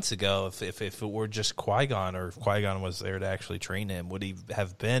about it months ago. If it were just Qui-Gon, or if Qui-Gon was there to actually train him, would he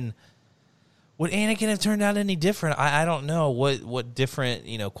have been? Would Anakin have turned out any different? I don't know what different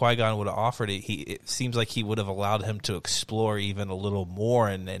Qui-Gon would have offered. It seems like he would have allowed him to explore even a little more,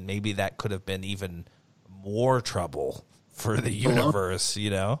 and maybe that could have been even more trouble for the universe.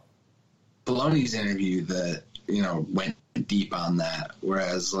 Filoni's interview that went deep on that,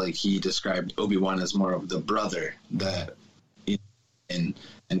 whereas like he described Obi-Wan as more of the brother that and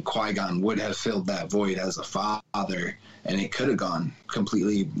Qui-Gon would have filled that void as a father, and it could have gone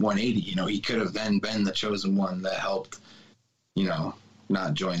completely 180. He could have then been the chosen one that helped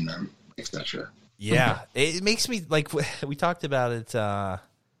not join them, etc. Yeah, it makes me, like, we talked about it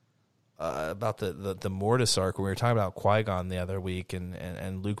about the Mortis arc when we were talking about Qui-Gon the other week,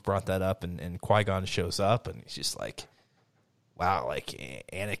 and Luke brought that up, and Qui-Gon shows up, and he's just like, wow, like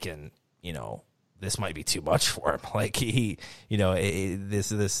Anakin, this might be too much for him. Like he,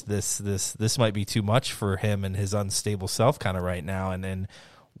 this might be too much for him and his unstable self kind of right now. And then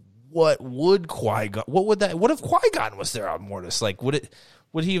what would Qui-Gon, what if Qui-Gon was there on Mortis? Like, would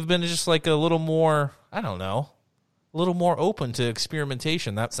he have been just like a little more, I don't know, a little more open to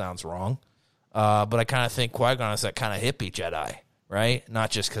experimentation? That sounds wrong. But I kind of think Qui-Gon is that kind of hippie Jedi, right? Not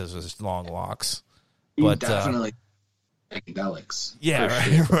just because of his long locks, but definitely psychedelics. Yeah,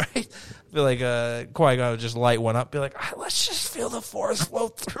 right. I feel like Qui-Gon would just light one up, be like, let's just feel the Force flow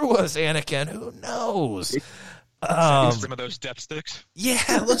through us, Anakin. Who knows? Some of those depth sticks.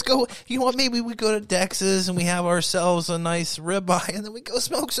 Yeah, let's go. You know what? Maybe we go to Dex's and we have ourselves a nice ribeye, and then we go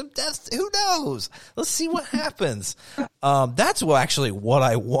smoke some death. Who knows? Let's see what happens. That's what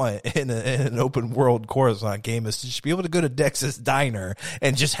I want in an open world Coruscant game, is to just be able to go to Dex's diner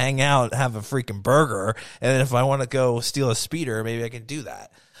and just hang out, have a freaking burger, and then if I want to go steal a speeder, maybe I can do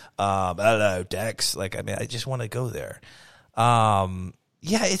that. I don't know, Dex. Like, I mean, I just want to go there.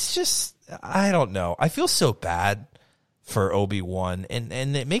 Yeah, it's just, I don't know. I feel so bad for Obi-Wan, and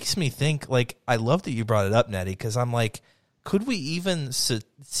it makes me think, like, I love that you brought it up, Nettie, because I'm like, could we even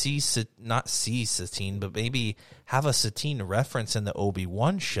not see Satine, but maybe have a Satine reference in the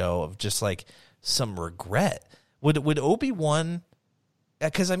Obi-Wan show of just, like, some regret? Would Obi-Wan,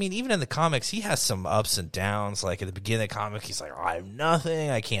 because, I mean, even in the comics, he has some ups and downs. Like, at the beginning of the comic, he's like, I have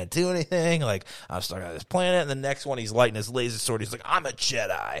nothing. I can't do anything. Like, I'm stuck on this planet. And the next one, he's lighting his laser sword. He's like, I'm a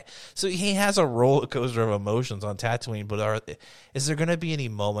Jedi. So he has a roller coaster of emotions on Tatooine. But is there going to be any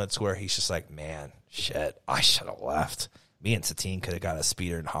moments where he's just like, man, shit, I should have left. Me and Satine could have got a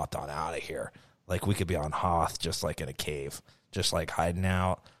speeder and hopped on out of here. Like, we could be on Hoth, just like in a cave, just like hiding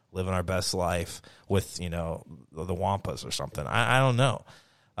out, living our best life with, the Wampas or something. I don't know.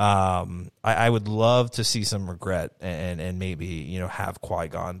 I would love to see some regret and maybe, have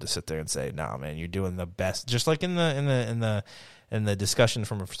Qui-Gon to sit there and say, nah, man, you're doing the best. Just like in the discussion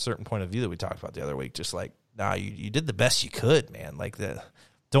from a certain point of view that we talked about the other week, just like, nah, you did the best you could, man. Like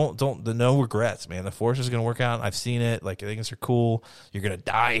no regrets, man. The Force is going to work out. I've seen it. Like, things are cool. You're going to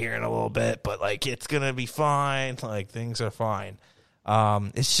die here in a little bit, but like, it's going to be fine. Like, things are fine.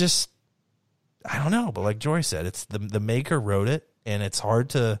 It's just, I don't know. But like Jory said, it's the maker wrote it, and it's hard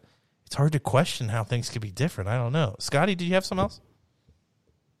to question how things could be different. I don't know. Scotty, did you have something else?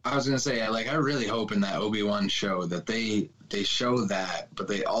 I was going to say, like, I really hope in that Obi-Wan show that they show that, but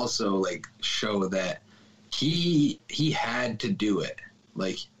they also like show that he had to do it.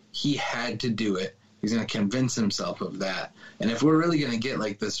 Like, he had to do it. He's going to convince himself of that. And if we're really going to get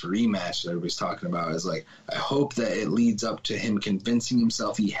like this rematch that everybody's talking about, is like, I hope that it leads up to him convincing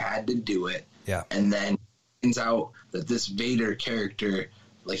himself he had to do it. Yeah. And then finds out that this Vader character,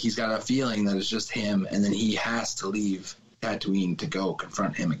 like, he's got a feeling that it's just him, and then he has to leave Tatooine to go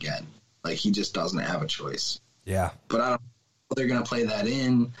confront him again. Like, he just doesn't have a choice. Yeah. But I don't know how they're going to play that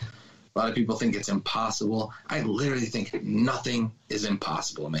in. A lot of people think it's impossible. I literally think nothing is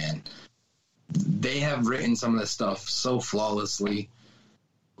impossible, man. They have written some of this stuff so flawlessly.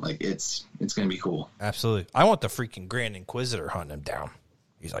 Like, it's going to be cool. Absolutely. I want the freaking Grand Inquisitor hunting him down.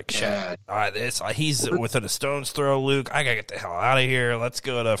 He's like, shit, he's within a stone's throw, Luke. I got to get the hell out of here. Let's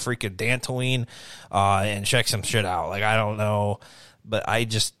go to freaking Dantooine and check some shit out. Like, I don't know. But I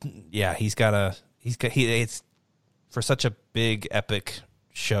just, it's for such a big, epic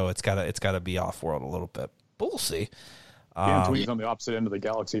show, it's gotta be off-world a little bit. But we'll see. Dantooine's on the opposite end of the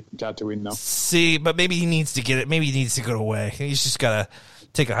galaxy from Tatooine now. See, but maybe he needs to get it. Maybe he needs to go away. He's just got to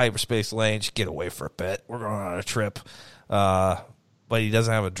take a hyperspace lane, just get away for a bit. We're going on a trip. But he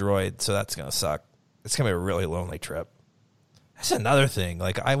doesn't have a droid, so that's going to suck. It's going to be a really lonely trip. That's another thing.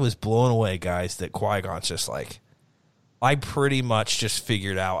 Like, I was blown away, guys, that Qui-Gon's just like, I pretty much just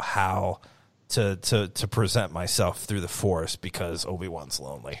figured out how to present myself through the Force because Obi-Wan's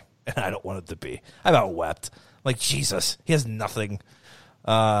lonely, and I don't want it to be. I about wept. Like, Jesus, he has nothing.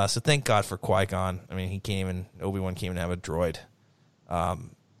 So thank God for Qui-Gon. I mean, Obi-Wan can't even have a droid.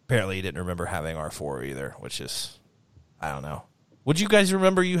 Apparently he didn't remember having R4 either, which is, I don't know. Would you guys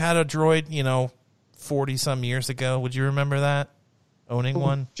remember you had a droid, 40-some years ago? Would you remember that? Owning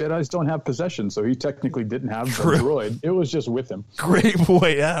one? Jedis don't have possession, so he technically didn't have the droid. It was just with him. Great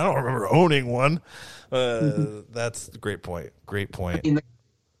point. Yeah, I don't remember owning one. That's a great point. Great point. He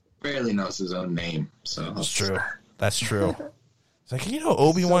barely knows his own name, so that's true. That's true. It's like,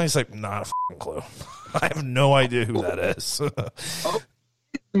 Obi-Wan? He's like, not a fucking clue. I have no idea who that is.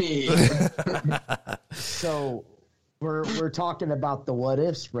 Me. So we're talking about the what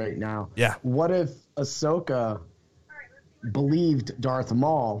ifs right now. Yeah. What if Ahsoka believed Darth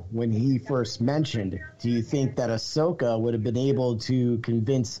Maul when he first mentioned? Do you think that Ahsoka would have been able to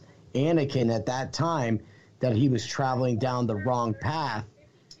convince Anakin at that time that he was traveling down the wrong path?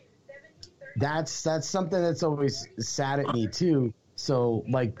 That's something that's always sat at me too. So,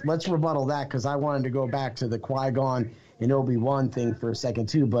 let's rebuttal that, because I wanted to go back to the Qui-Gon and Obi-Wan thing for a second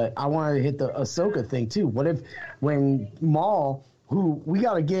too, but I wanted to hit the Ahsoka thing too. What if when Maul, who we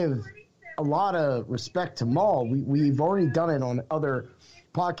got to give a lot of respect to Maul, we've already done it on other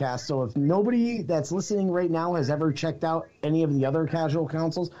podcasts, so if nobody that's listening right now has ever checked out any of the other casual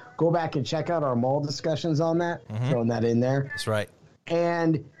councils, go back and check out our Maul discussions on that, throwing that in there. That's right.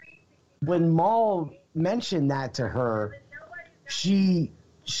 And when Maul mentioned that to her, she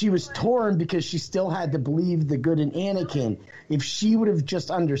was torn because she still had to believe the good in Anakin. If she would have just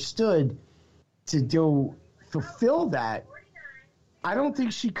understood to fulfill that, I don't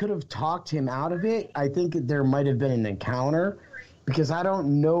think she could have talked him out of it. I think there might have been an encounter, because I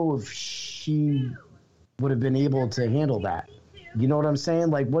don't know if she would have been able to handle that. You know what I'm saying?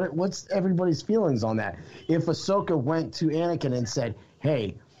 Like, what's everybody's feelings on that? If Ahsoka went to Anakin and said,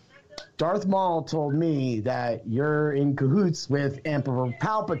 hey, Darth Maul told me that you're in cahoots with Emperor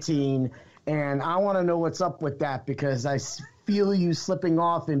Palpatine, and I want to know what's up with that, because I feel you slipping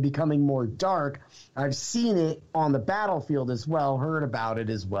off and becoming more dark. I've seen it on the battlefield as well, heard about it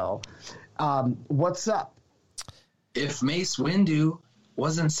as well. What's up? If Mace Windu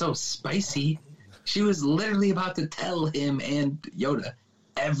wasn't so spicy, she was literally about to tell him and Yoda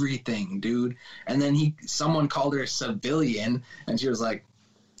everything, dude. And then someone called her a civilian, and she was like,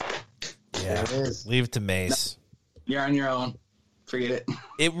 yeah, leave it to Mace. You're on your own. Forget it.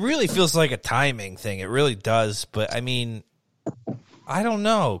 It really feels like a timing thing. It really does. But, I mean, I don't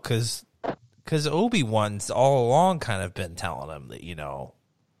know, because Obi-Wan's all along kind of been telling him that, you're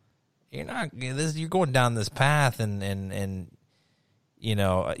going down this path, and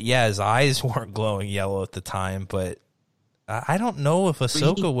his eyes weren't glowing yellow at the time, but I don't know if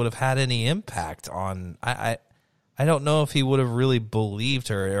Ahsoka would have had any impact on. I don't know if he would have really believed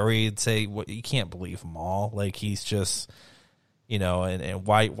her, or he'd say, "Well, you can't believe Maul. Like, he's just, and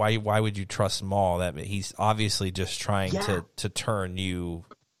why would you trust Maul? That he's obviously just trying to turn you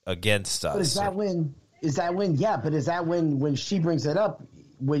against us." But is that when she brings it up?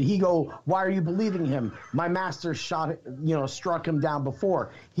 Would he go, why are you believing him? My master struck him down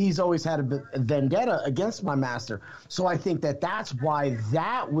before. He's always had a vendetta against my master. So I think that's why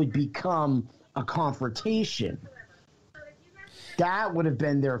that would become a confrontation. That would have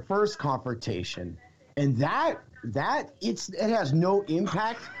been their first confrontation. And that it has no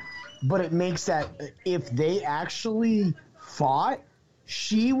impact, but it makes that if they actually fought,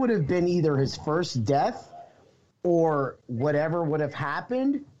 she would have been either his first death or whatever would have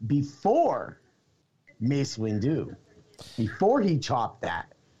happened before Mace Windu, before he chopped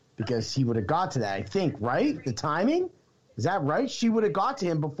that, because he would have got to that, I think, right? The timing? Is that right? She would have got to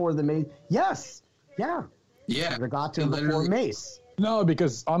him before the Mace. Yes. Yeah. Yeah. They got to him before Mace. No,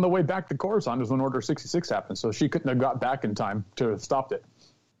 because on the way back to Coruscant is when Order 66 happened, so she couldn't have got back in time to have stopped it.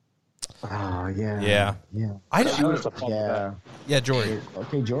 Oh, yeah. Yeah. Yeah. Yeah, Jory.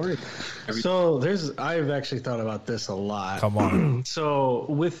 Okay, Jory. So I've actually thought about this a lot. Come on. So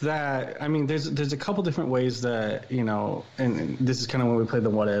with that, I mean, there's a couple different ways that, and this is kind of when we played the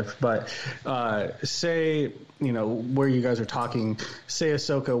what if, but say, where you guys are talking, say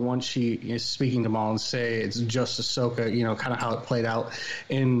Ahsoka, once she is speaking to Maul, and say it's just Ahsoka, kind of how it played out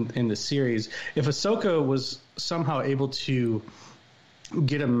in the series. If Ahsoka was somehow able to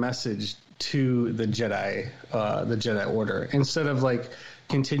get a message to the Jedi Order, instead of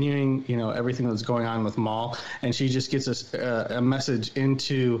continuing, everything that's going on with Maul, and she just gets a message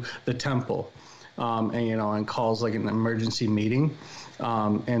into the temple, and calls an emergency meeting,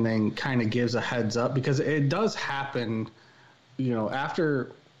 and then kind of gives a heads up, because it does happen,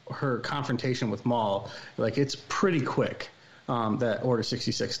 after her confrontation with Maul, it's pretty quick. That Order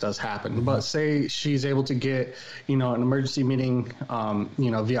 66 does happen. But say she's able to get, an emergency meeting,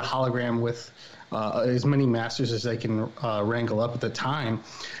 via hologram with as many masters as they can wrangle up at the time,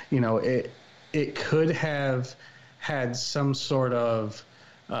 it could have had some sort of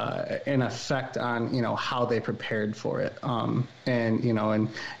an effect on, how they prepared for it. And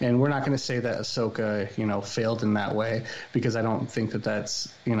we're not going to say that Ahsoka, failed in that way, because I don't think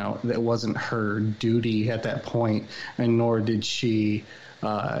that's, that wasn't her duty at that point, and nor did she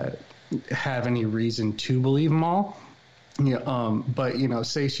have any reason to believe Maul. But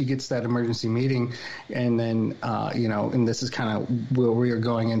say she gets that emergency meeting, and then and this is kind of where we are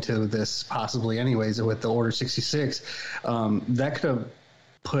going into this possibly anyways with the Order 66, that could have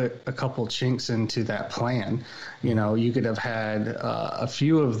put a couple chinks into that plan. You could have had a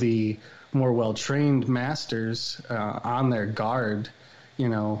few of the more well-trained masters on their guard,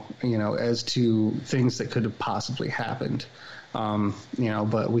 as to things that could have possibly happened.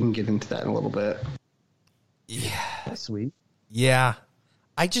 But we can get into that in a little bit. Yeah. That's sweet. Yeah.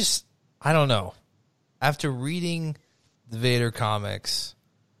 I don't know. After reading the Vader comics,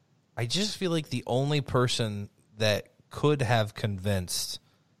 I just feel like the only person that could have convinced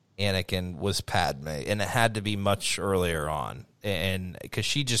Anakin was Padme, and it had to be much earlier on, and because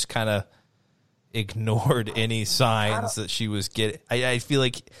she just kind of ignored any signs that she was getting. I feel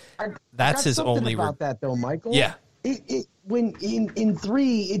like that's his only about that though, Michael. Yeah, when in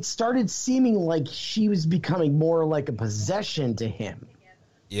 3, it started seeming like she was becoming more like a possession to him.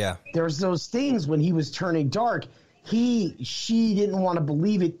 Yeah, there's those things when he was turning dark. She didn't want to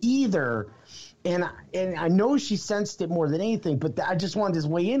believe it either. And I know she sensed it more than anything, but I just wanted to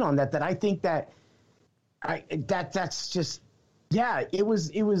weigh in on that. That I think that's just, yeah. It was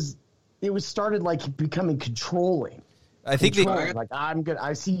started like becoming controlling. I think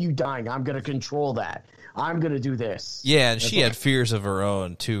I see you dying. I'm gonna control that. I'm gonna do this. Yeah, and she had fears of her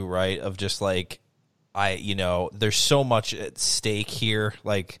own too, right? Of just there's so much at stake here.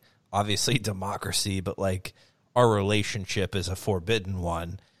 Like obviously democracy, but our relationship is a forbidden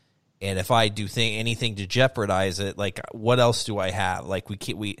one. And if I do anything to jeopardize it, what else do I have?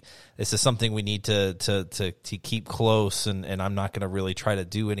 This is something we need to keep close, and I'm not going to really try to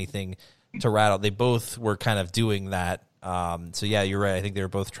do anything to rattle. They both were kind of doing that. So yeah, you're right. I think they were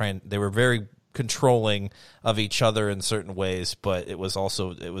both they were very controlling of each other in certain ways, but it was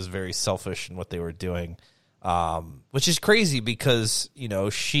very selfish in what they were doing, which is crazy because,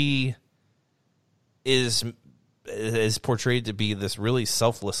 she is portrayed to be this really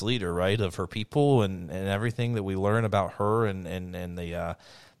selfless leader, right, of her people and everything that we learn about her and the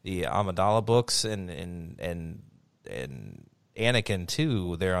Amidala books and Anakin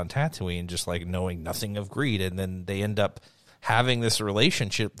too. They're on Tatooine, just knowing nothing of greed, and then they end up having this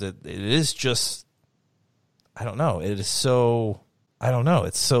relationship that it is just, I don't know. It is so, I don't know.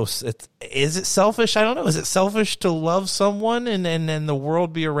 Is it selfish? I don't know. Is it selfish to love someone and the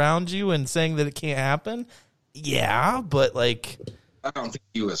world be around you and saying that it can't happen? Yeah, but I don't think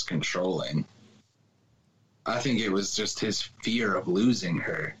he was controlling. I think it was just his fear of losing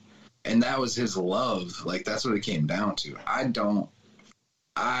her. And that was his love. That's what it came down to.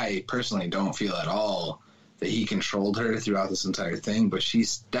 I personally don't feel at all that he controlled her throughout this entire thing, but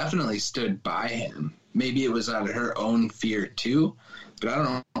she's definitely stood by him. Maybe it was out of her own fear too, but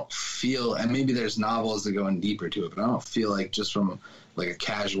I don't feel, and maybe there's novels that go in deeper to it, but I don't feel just from a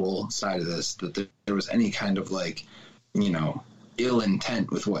casual side of this that there was any kind of ill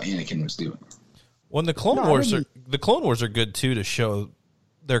intent with what Anakin was doing. Well, the Clone Wars are good too to show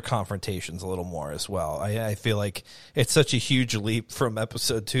their confrontations a little more as well. I feel like it's such a huge leap from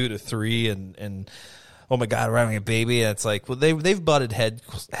episode 2 to 3 and oh my God, we're having a baby. And it's like, well, they've butted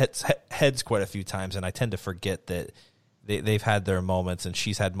heads quite a few times, and I tend to forget that they've had their moments, and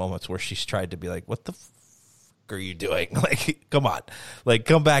she's had moments where she's tried to be like, what the are you doing? Like, come on, like,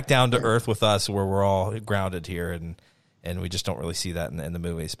 come back down to earth with us where we're all grounded here, and we just don't really see that in the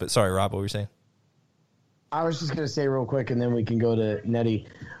movies. But sorry, Rob, what were you saying? I was just going to say real quick, and then we can go to Nettie.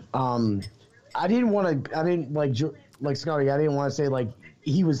 I didn't like Scotty, I didn't want to say like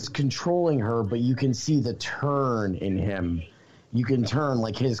he was controlling her, but you can see the turn in him. You can turn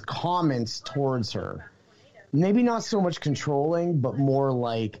like his comments towards her. Maybe not so much controlling, but more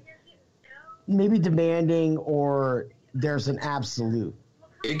like maybe demanding, or there's an absolute.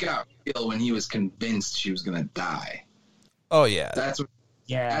 It got real when he was convinced she was going to die. Oh, yeah. That's what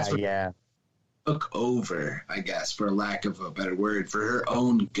took over, I guess, for lack of a better word, for her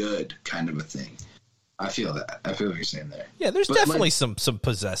own good kind of a thing. I feel that. I feel what you're saying there. Yeah, there's definitely some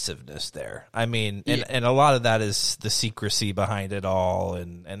possessiveness there. I mean, and a lot of that is the secrecy behind it all,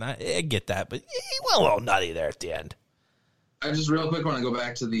 and I get that, but he went a little nutty there at the end. I just real quick want to go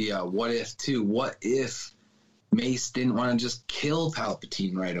back to the what if, too. What if Mace didn't want to just kill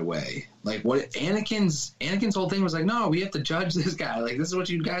Palpatine right away? Like, what if Anakin's whole thing was like, no, we have to judge this guy. Like, this is what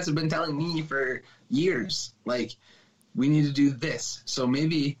you guys have been telling me for years. Like, we need to do this. So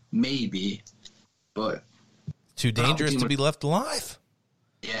maybe, but too dangerous to be left alive.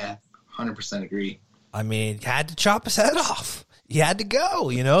 Yeah, 100% agree. I mean, he had to chop his head off. He had to go.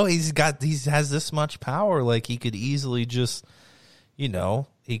 You know, he has this much power. Like, he could easily just, you know,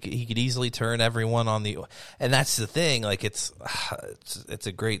 he could easily turn everyone on the. And that's the thing. Like, it's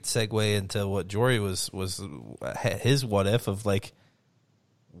a great segue into what Jory was his what if of like,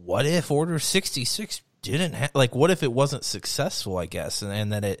 what if Order 66 didn't like, what if it wasn't successful? I guess,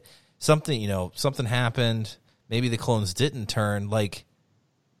 and that it. Something happened. Maybe the clones didn't turn. Like,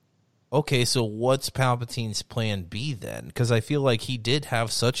 okay, so what's Palpatine's plan B then? Because I feel like he did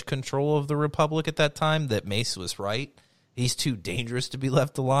have such control of the Republic at that time that Mace was right. He's too dangerous to be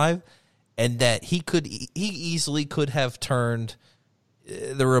left alive, and that he easily could have turned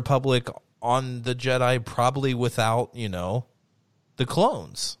the Republic on the Jedi, probably without, the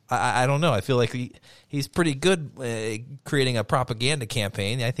clones. I don't know. I feel like he's pretty good creating a propaganda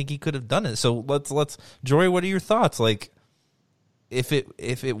campaign. I think he could have done it. So let's Jory, what are your thoughts? Like, if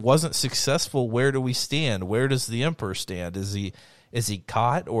it wasn't successful, where do we stand? Where does the Emperor stand? Is he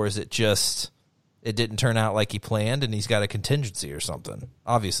caught, or is it just it didn't turn out like he planned and he's got a contingency or something?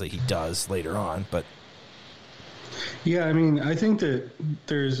 Obviously he does later on, but yeah, I mean, I think that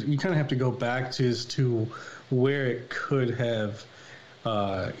you kind of have to go back to where it could have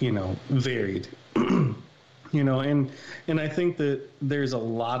varied, and I think that there's a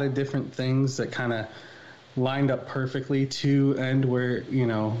lot of different things that kind of lined up perfectly to end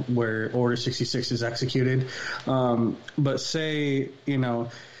where Order 66 is executed. But say,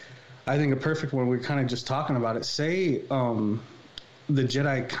 I think a perfect one, we're kind of just talking about it. Say, the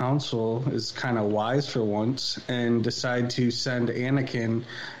Jedi Council is kind of wise for once and decide to send Anakin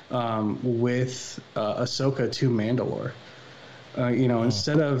with Ahsoka to Mandalore.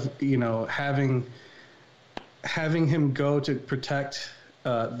 Instead of having him go to protect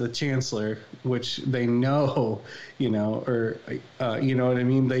the Chancellor, which they know, you know what I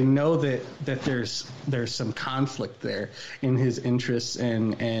mean? They know that there's some conflict there in his interests,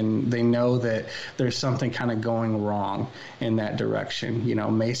 and they know that there's something kind of going wrong in that direction.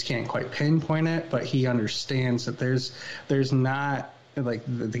 Mace can't quite pinpoint it, but he understands that there's not like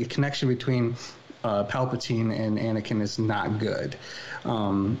the connection between Palpatine and Anakin is not good,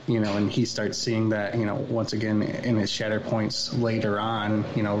 and he starts seeing that, once again in his shatter points later on,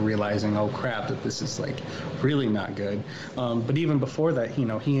 realizing, oh crap, that this is like really not good. But even before that, he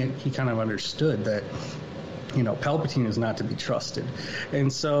kind of understood that, Palpatine is not to be trusted.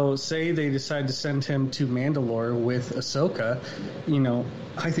 And so say they decide to send him to Mandalore with Ahsoka,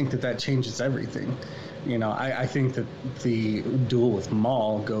 I think that changes everything. I think that the duel with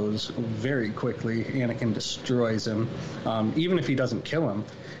Maul goes very quickly. Anakin destroys him. Even if he doesn't kill him,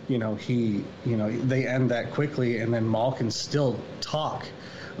 they end that quickly, and then Maul can still talk.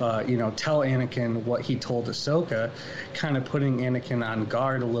 Tell Anakin what he told Ahsoka, kind of putting Anakin on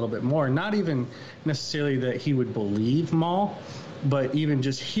guard a little bit more. Not even necessarily that he would believe Maul, but even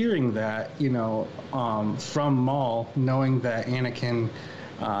just hearing that, from Maul, knowing that Anakin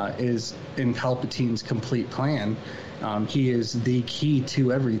is in Palpatine's complete plan. He is the key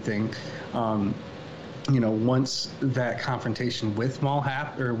to everything. Once that confrontation with Maul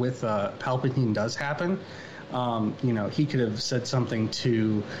with Palpatine does happen, He could have said something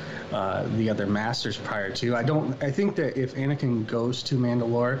to the other masters prior to. I think that if Anakin goes to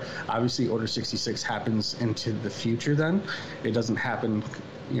Mandalore, obviously Order 66 happens into the future. Then it doesn't happen,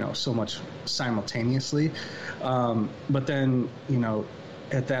 so much simultaneously. But then,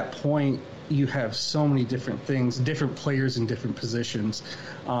 at that point, you have so many different things, different players in different positions.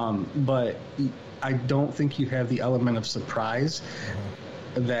 But I don't think you have the element of surprise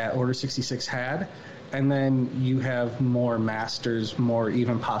that Order 66 had. And then you have more masters, more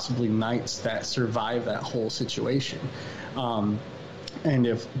even possibly knights that survive that whole situation. And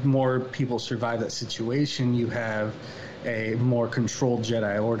if more people survive that situation, you have a more controlled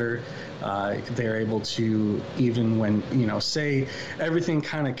Jedi Order. They're able to, even when, say everything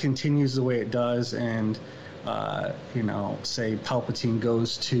kind of continues the way it does and, say Palpatine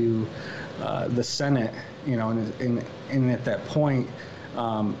goes to the Senate, and at that point,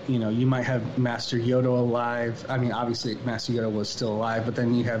 you might have Master Yoda alive. I mean, obviously Master Yoda was still alive, but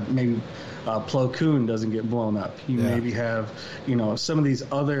then you have maybe Plo Koon doesn't get blown up. You maybe have, some of these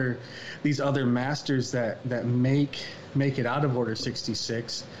other masters that make it out of Order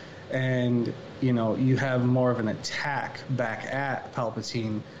 66, and you have more of an attack back at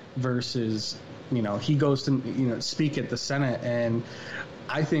Palpatine versus he goes to speak at the Senate. And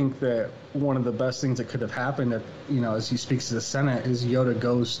I think that one of the best things that could have happened, as he speaks to the Senate, is Yoda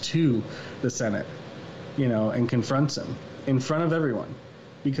goes to the Senate, and confronts him in front of everyone.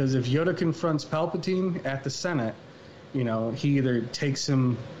 Because if Yoda confronts Palpatine at the Senate, he either takes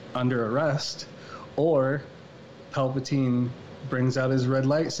him under arrest, or Palpatine brings out his red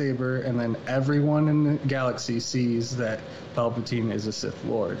lightsaber, and then everyone in the galaxy sees that Palpatine is a Sith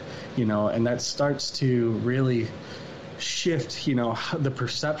Lord, and that starts to really shift, the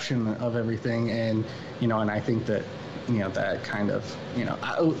perception of everything. And, and I think that, that kind of,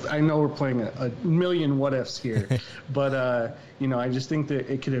 I know we're playing a million what ifs here, but, I just think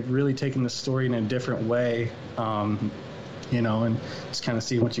that it could have really taken the story in a different way, and just kind of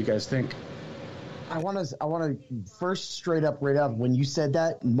see what you guys think. I want to first straight up, right up, when you said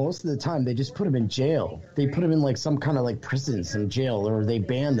that, most of the time they just put him in jail. They put him in like some kind of like prison, some jail, or they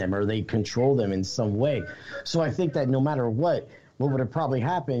ban them, or they control them in some way. So I think that no matter what would have probably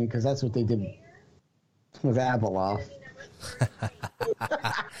happened, because that's what they did with Abeloth.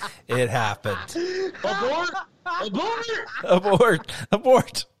 It happened. Abort! Abort!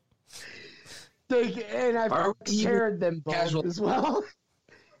 Abort! And I've shared them both as well.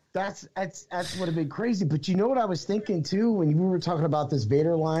 That's what would have been crazy. But you know what I was thinking too when we were talking about this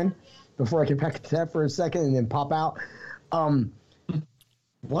Vader line, before I can back to that for a second and then pop out.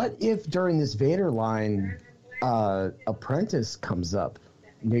 What if during this Vader line, Apprentice comes up?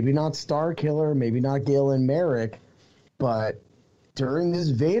 Maybe not Starkiller, maybe not Galen Merrick, but during this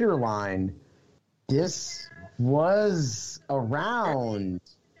Vader line, this was around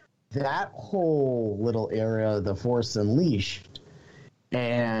that whole little area of the Force Unleashed.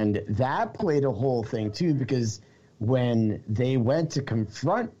 And that played a whole thing, too, because when they went to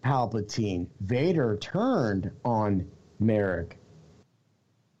confront Palpatine, Vader turned on Merrick.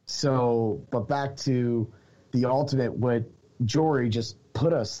 So, but back to the ultimate, what Jory just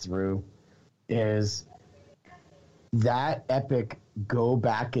put us through is that epic go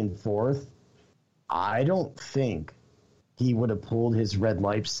back and forth. I don't think he would have pulled his red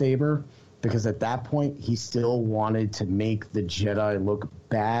lightsaber, because at that point, he still wanted to make the Jedi look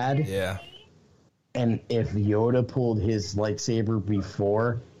bad. Yeah. And if Yoda pulled his lightsaber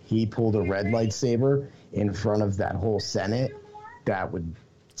before he pulled a red lightsaber in front of that whole Senate, that would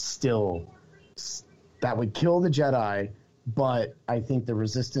kill the Jedi. But I think the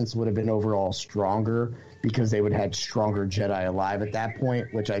Resistance would have been overall stronger, because they would have had stronger Jedi alive at that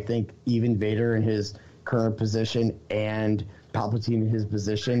point, which I think even Vader in his current position and Palpatine in his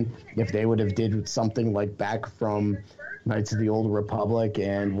position, if they would have did something like back from Knights of the Old Republic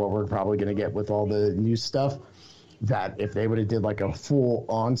and what we're probably going to get with all the new stuff, that if they would have did like a full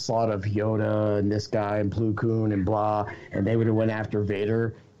onslaught of Yoda and this guy and Plo Koon and blah, and they would have went after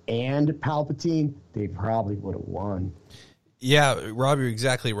Vader and Palpatine, they probably would have won. Yeah, Rob, you're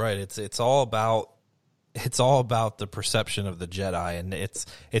exactly right. It's all about the perception of the Jedi, and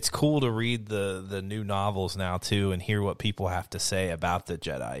it's cool to read the new novels now too and hear what people have to say about the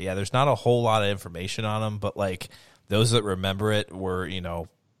Jedi. Yeah, there's not a whole lot of information on them, but like those that remember it were,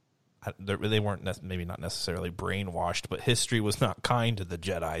 they weren't maybe not necessarily brainwashed, but history was not kind to the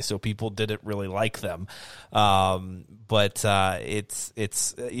Jedi, so people didn't really like them. But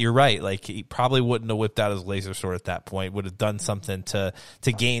it's you're right. Like he probably wouldn't have whipped out his laser sword at that point. Would have done something to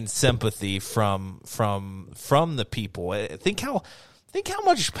gain sympathy from the people. Think think how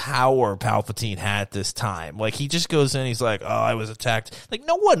much power Palpatine had at this time. Like, he just goes in, he's like, oh, I was attacked. Like,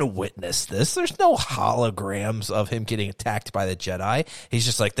 no one witnessed this. There's no holograms of him getting attacked by the Jedi. He's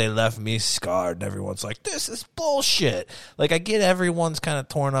just like, they left me scarred, and everyone's like, this is bullshit. Like, I get everyone's kind of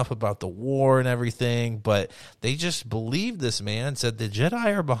torn up about the war and everything, but they just believed this man and said, the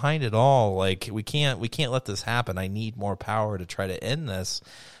Jedi are behind it all. Like, we can't let this happen. I need more power to try to end this.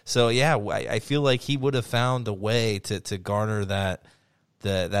 So, yeah, I feel like he would have found a way to garner that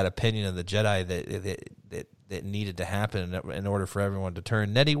opinion of the Jedi that needed to happen in order for everyone to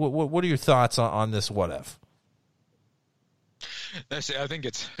turn. Nettie, what are your thoughts on this what if? I think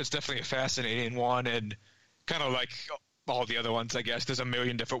it's definitely a fascinating one, and kind of like all the other ones, I guess. There's a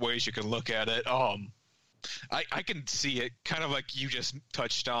million different ways you can look at it. I can see it kind of like you just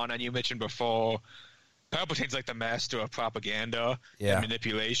touched on, and you mentioned before, Palpatine's like the master of propaganda and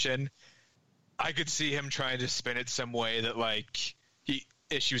manipulation. I could see him trying to spin it some way that, like, he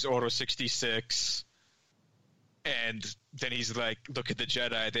issues Order 66, and then he's like, look at the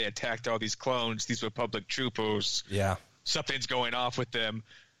Jedi, they attacked all these clones, these Republic troopers. Yeah. Something's going off with them.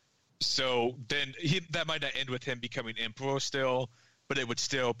 So then that might not end with him becoming Emperor still, but it would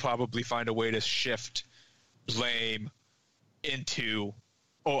still probably find a way to shift blame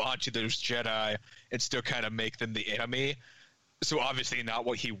onto those Jedi and still kind of make them the enemy. So obviously not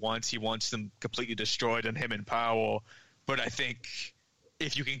what he wants. He wants them completely destroyed and him in power. But I think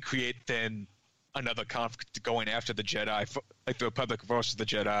if you can create then another conflict going after the Jedi, like the Republic versus the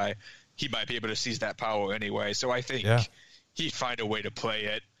Jedi, he might be able to seize that power anyway. So I think he'd find a way to play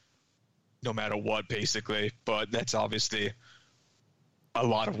it no matter what, basically. But that's obviously a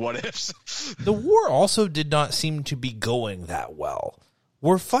lot of what ifs. The war also did not seem to be going that well.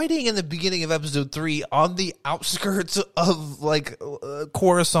 We're fighting in the beginning of episode 3 on the outskirts of, like,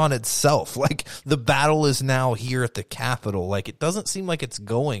 Coruscant itself. Like, the battle is now here at the capital. Like, it doesn't seem like it's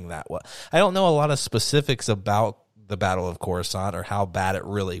going that well. I don't know a lot of specifics about the Battle of Coruscant or how bad it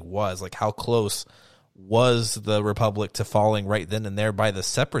really was. Like, how close was the Republic to falling right then and there by the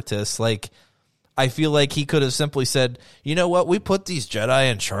Separatists? Like, I feel like he could have simply said, you know what, we put these Jedi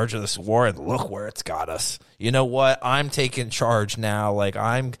in charge of this war, and look where it's got us. You know what, I'm taking charge now. Like,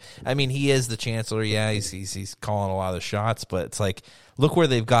 I mean, he is the Chancellor. Yeah, he's calling a lot of the shots, but it's like, look where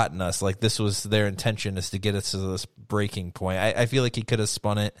they've gotten us. Like, this was their intention, is to get us to this breaking point. I feel like he could have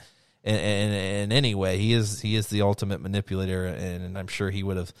spun it in any way. He is the ultimate manipulator, and I'm sure he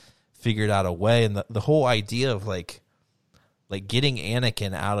would have figured out a way. And the whole idea of like getting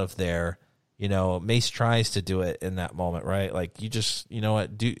Anakin out of there, you know, Mace tries to do it in that moment, right? Like, you just, you know what,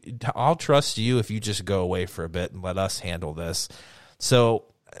 I'll trust you if you just go away for a bit and let us handle this. So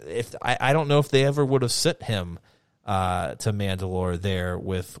if I don't know if they ever would have sent him to Mandalore there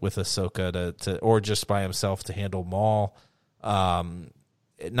with Ahsoka to or just by himself to handle Maul,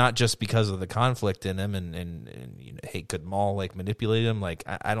 not just because of the conflict in him and you know, hey, could Maul like manipulate him? Like,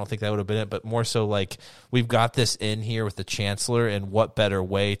 I don't think that would have been it, but more so like, we've got this in here with the Chancellor, and what better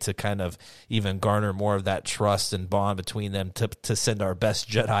way to kind of even garner more of that trust and bond between them to send our best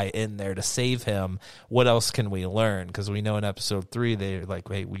Jedi in there to save him. What else can we learn? Because we know in episode 3 they're like,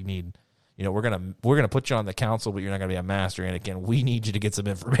 hey, we need, you know, we're gonna put you on the council, but you're not gonna be a master, Anakin. We need you to get some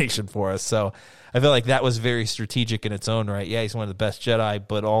information for us. So I feel like that was very strategic in its own right. Yeah, he's one of the best Jedi,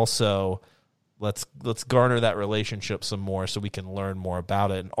 but also let's garner that relationship some more so we can learn more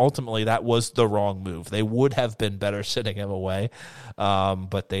about it. And ultimately, that was the wrong move. They would have been better sending him away,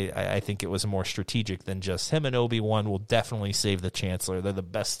 but I think it was more strategic than just him. And Obi-Wan will definitely save the Chancellor. They're the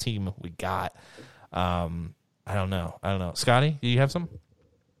best team we got. I don't know. Scotty, do you have some?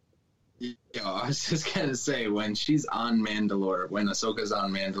 Yeah, I was just gonna say, when she's on Mandalore, when Ahsoka's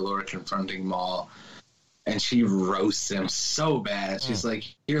on Mandalore confronting Maul, and she roasts him so bad, she's like,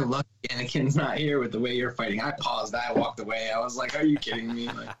 "You're lucky Anakin's not here with the way you're fighting." I paused. I walked away. I was like, "Are you kidding me?"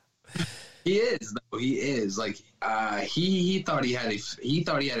 Like, he is, though. He is like, he thought he had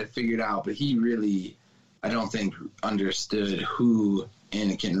it figured out, but he really, I don't think, understood who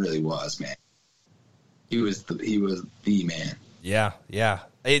Anakin really was. Man, he was the man. Yeah.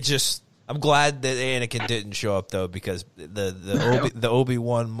 It just. I'm glad that Anakin didn't show up though, because the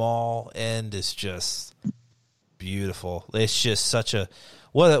Obi-Wan Maul end is just beautiful. It's just such a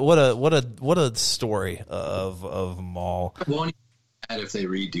what a story of Maul. I won't even mad if they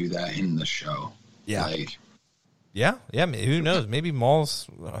redo that in the show. Yeah, yeah. Who knows? Maybe Maul's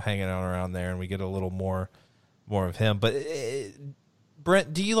hanging out around there, and we get a little more of him. But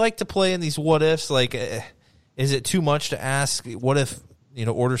Brent, do you like to play in these what ifs? Like, is it too much to ask? What if, you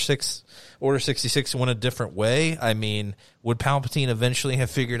know, Order 66 went a different way? I mean, would Palpatine eventually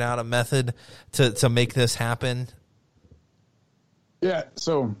have figured out a method to make this happen? Yeah,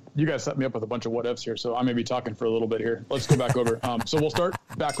 so you guys set me up with a bunch of what ifs here, so I may be talking for a little bit here. Let's go back over. So we'll start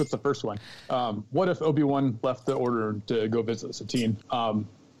back with the first one. What if Obi-Wan left the Order to go visit Satine,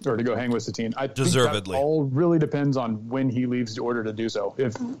 or to go hang with Satine? I Deservedly. think that all really depends on when he leaves the Order to do so.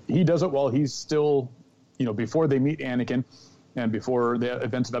 If he does it while he's still, before they meet Anakin and before the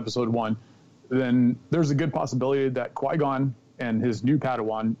events of Episode 1, then there's a good possibility that Qui-Gon and his new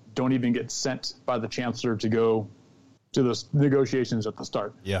Padawan don't even get sent by the Chancellor to go to those negotiations at the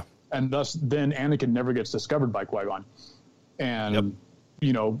start. Yeah. And thus, then Anakin never gets discovered by Qui-Gon. And,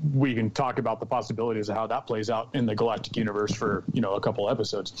 we can talk about the possibilities of how that plays out in the galactic universe for, a couple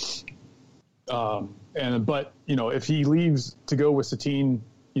episodes. But if he leaves to go with Satine,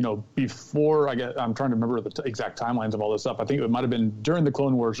 before, I'm trying to remember the exact timelines of all this stuff. I think it might have been during the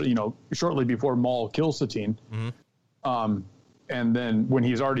Clone Wars, shortly before Maul kills Satine. Mm-hmm. And then when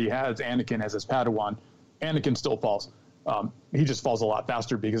he's already has Anakin as his Padawan, Anakin still falls. He just falls a lot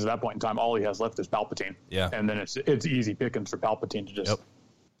faster because at that point in time, all he has left is Palpatine. Yeah. And then it's easy pickings for Palpatine to just,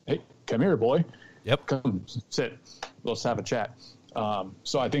 hey, come here, boy. Yep. Come sit. Let's have a chat.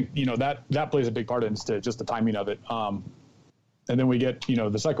 So I think, that plays a big part into just the timing of it. And then we get,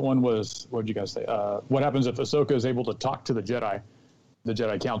 the second one was, what did you guys say? What happens if Ahsoka is able to talk to the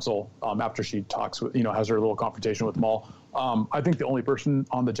Jedi Council, after she talks with, has her little confrontation with Maul. I think the only person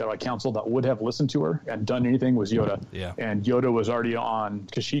on the Jedi Council that would have listened to her and done anything was Yoda. Yeah. And Yoda was already on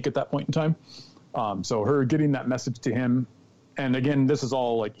Kashyyyk at that point in time. So her getting that message to him, and again, this is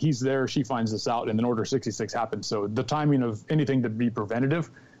all like he's there, she finds this out, and then Order 66 happens. So the timing of anything to be preventative,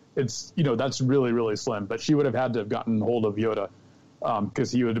 it's, that's really, really slim. But she would have had to have gotten hold of Yoda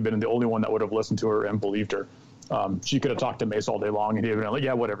because he would have been the only one that would have listened to her and believed her. She could have talked to Mace all day long, and he'd have been like,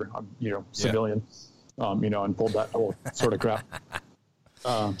 yeah, whatever, I'm, civilian. And pulled that whole sort of crap.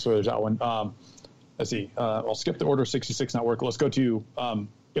 So there's that one. Let's see. I'll skip the Order 66 network. Let's go to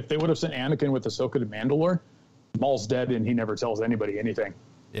if they would have sent Anakin with Ahsoka to Mandalore, Maul's dead and he never tells anybody anything.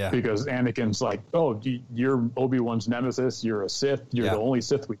 Yeah. Because Anakin's like, oh, you're Obi-Wan's nemesis. You're a Sith. You're the only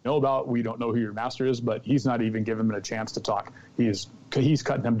Sith we know about. We don't know who your master is, but he's not even giving him a chance to talk. He's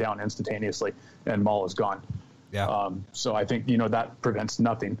cutting him down instantaneously, and Maul is gone. Yeah. So I think, that prevents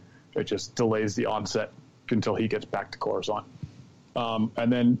nothing. It just delays the onset until he gets back to Coruscant.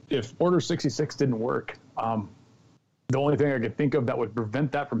 And then if Order 66 didn't work, the only thing I could think of that would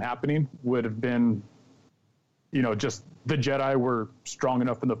prevent that from happening would have been, just the Jedi were strong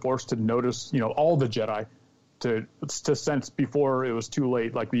enough in the Force to notice, all the Jedi to sense before it was too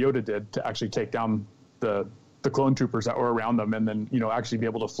late, like Yoda did, to actually take down the clone troopers that were around them and then, actually be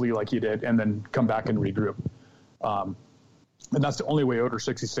able to flee like he did and then come back and regroup. And that's the only way Order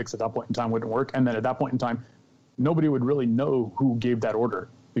 66 at that point in time wouldn't work. And then at that point in time, nobody would really know who gave that order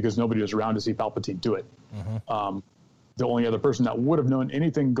because nobody was around to see Palpatine do it. Mm-hmm. The only other person that would have known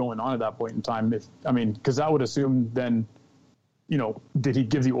anything going on at that point in time, because that would assume then, did he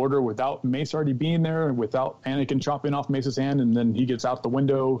give the order without Mace already being there and without Anakin chopping off Mace's hand and then he gets out the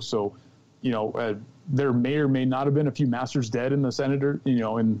window? So, there may or may not have been a few masters dead in the senator,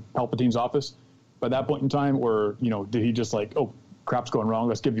 in Palpatine's office by that point in time, or, did he just like, oh, crap's going wrong,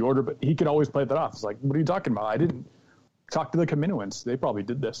 let's give the order? But he could always play that off. It's like, what are you talking about? I didn't talk to the Kaminoans. They probably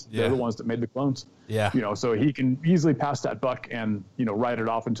did this. Yeah. They're the ones that made the clones. Yeah. So he can easily pass that buck and, ride it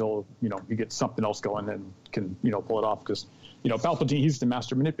off until, he gets something else going and can, pull it off. Because, Palpatine, he's the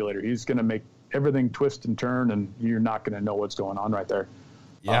master manipulator. He's going to make everything twist and turn, and you're not going to know what's going on right there.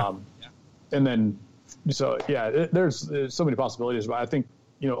 Yeah. And then, so, yeah, there's so many possibilities. But I think,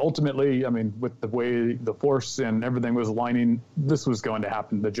 ultimately, with the way the Force and everything was aligning, this was going to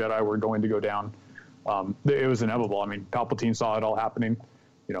happen. The Jedi were going to go down. It was inevitable. Palpatine saw it all happening.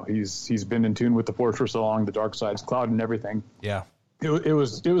 He's been in tune with the Force for so long, the dark side's cloud and everything. Yeah. It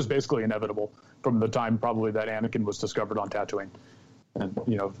was basically inevitable from the time probably that Anakin was discovered on Tatooine. And,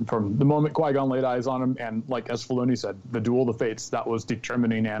 from the moment Qui-Gon laid eyes on him, and like as Filoni said, the duel of the fates, that was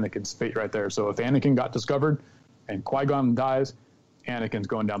determining Anakin's fate right there. So if Anakin got discovered and Qui-Gon dies, Anakin's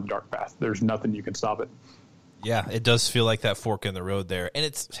going down the dark path. There's nothing you can stop it. Yeah, it does feel like that fork in the road there.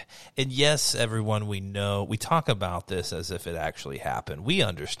 And yes, everyone, we know, we talk about this as if it actually happened. We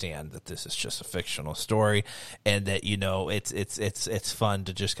understand that this is just a fictional story and that, it's fun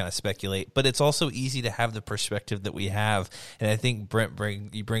to just kind of speculate, but it's also easy to have the perspective that we have. And I think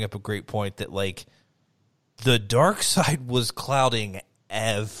Brent, you bring up a great point that like the dark side was clouding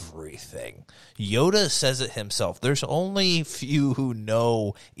everything. Yoda says it himself. There's only few who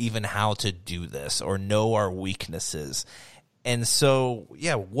know even how to do this or know our weaknesses. And so,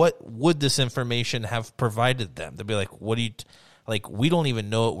 yeah, what would this information have provided them? They'd be like, like, we don't even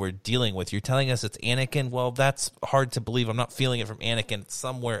know what we're dealing with. You're telling us it's Anakin. Well, that's hard to believe. I'm not feeling it from Anakin. It's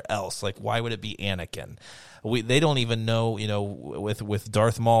somewhere else. Like, why would it be Anakin? They don't even know, with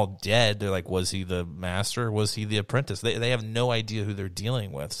Darth Maul dead, they're like, was he the master? Or was he the apprentice? They have no idea who they're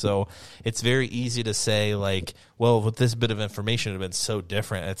dealing with. So it's very easy to say, like, well, with this bit of information, it would have been so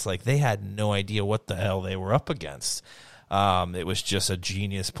different. It's like they had no idea what the hell they were up against. It was just a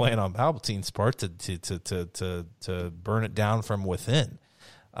genius plan on Palpatine's part to burn it down from within.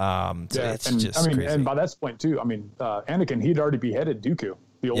 It's just crazy. And by that point too, Anakin, he'd already beheaded Dooku,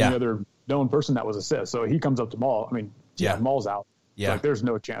 the only other known person that was a Sith. So he comes up to Maul. Maul's out. Yeah. Like, there's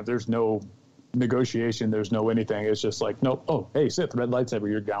no chance. There's no negotiation. There's no anything. It's just like, nope. Oh, hey, Sith, red lightsaber,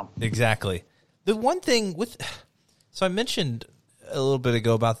 you're down. Exactly. The one thing so I mentioned a little bit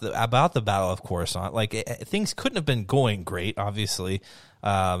ago about the Battle of Coruscant. Like, things couldn't have been going great, obviously.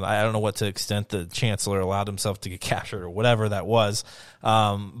 I don't know what to extent the Chancellor allowed himself to get captured or whatever that was.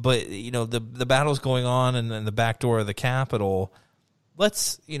 But the battle's going on in the back door of the Capitol.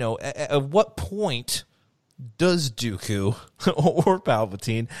 Let's, at what point does Dooku or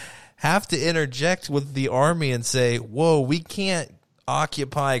Palpatine have to interject with the army and say, whoa, we can't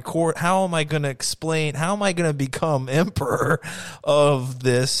occupy court? How am I going to explain? How am I going to become emperor of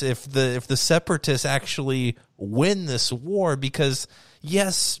this if the separatists actually win this war? Because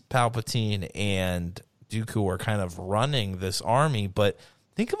yes, Palpatine and Dooku are kind of running this army, but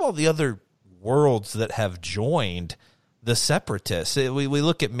think of all the other worlds that have joined the separatists. We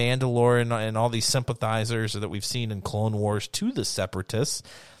look at Mandalore and all these sympathizers that we've seen in Clone Wars to the separatists.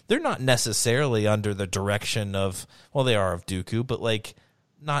 They're not necessarily under the direction of, well, they are of Dooku, but like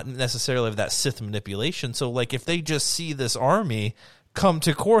not necessarily of that Sith manipulation. So like if they just see this army come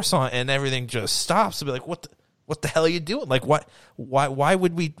to Coruscant and everything just stops, they'll be like, what the hell are you doing? Like why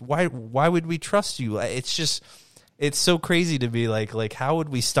would we trust you? It's so crazy to be like how would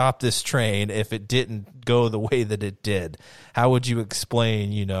we stop this train if it didn't go the way that it did? How would you explain,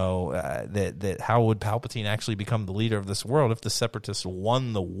 that how would Palpatine actually become the leader of this world if the separatists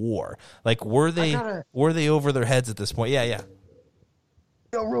won the war? Like, were they over their heads at this point? Yeah.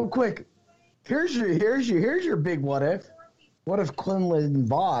 Yo, real quick, here's your big what if. What if Quinlan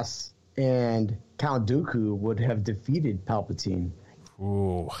Vos and Count Dooku would have defeated Palpatine?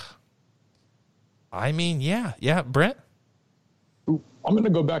 Ooh. Yeah, Brent? I'm going to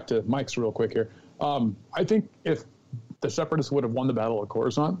go back to Mike's real quick here. I think if the Separatists would have won the Battle of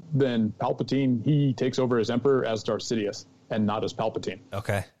Coruscant, then Palpatine, he takes over as Emperor as Darth Sidious and not as Palpatine.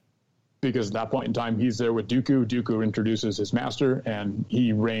 Okay. Because at that point in time, he's there with Dooku. Dooku introduces his master, and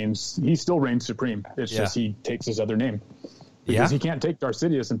he still reigns supreme. It's just he takes his other name. Because he can't take Darth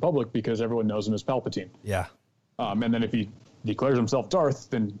Sidious in public because everyone knows him as Palpatine. Yeah. And then if he declares himself Darth,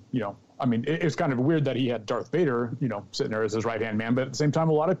 then, it's kind of weird that he had Darth Vader, sitting there as his right-hand man. But at the same time,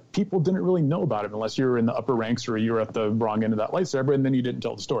 a lot of people didn't really know about him unless you were in the upper ranks or you were at the wrong end of that lightsaber, and then you didn't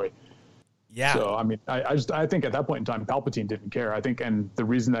tell the story. Yeah. So, I think at that point in time, Palpatine didn't care. I think, and the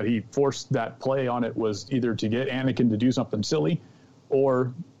reason that he forced that play on it was either to get Anakin to do something silly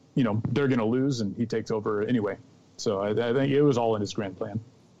or, they're going to lose and he takes over anyway. So I think it was all in his grand plan.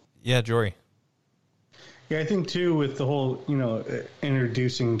 Yeah, Jory. Yeah, I think too with the whole,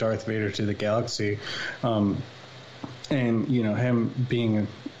 introducing Darth Vader to the galaxy, and him being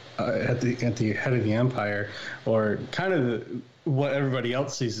at the head of the Empire, or kind of what everybody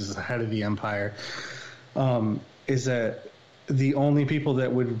else sees as the head of the Empire, is that the only people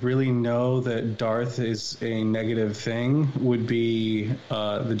that would really know that Darth is a negative thing would be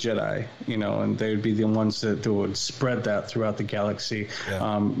the Jedi, and they would be the ones that would spread that throughout the galaxy.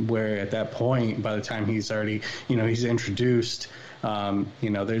 Yeah. Where at that point, by the time he's already, he's introduced,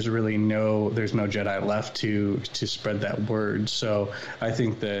 there's really no Jedi left to spread that word. So I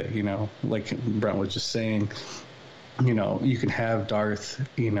think that, like Brent was just saying, you can have Darth,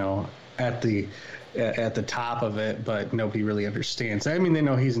 at the top of it, but nobody really understands. I mean, they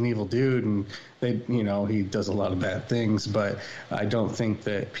know he's an evil dude and he does a lot of bad things, but I don't think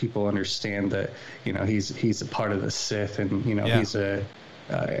that people understand that, he's a part of the Sith and, he's a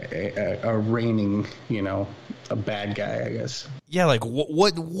reigning, a bad guy, I guess. Yeah. Like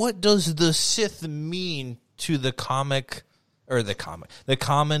what does the Sith mean to the common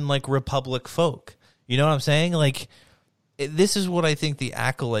like Republic folk? You know what I'm saying? Like, this is what I think the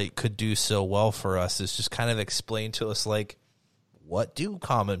Acolyte could do so well for us, is just kind of explain to us, like, what do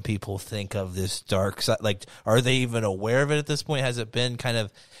common people think of this dark side? Like, are they even aware of it at this point? Has it been kind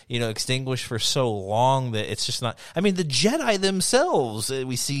of, extinguished for so long that it's just not? I mean, the Jedi themselves,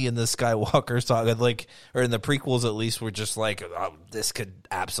 we see in the Skywalker saga, like, or in the prequels at least, were just like, oh, this could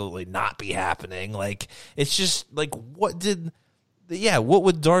absolutely not be happening. Like, it's just like, what did what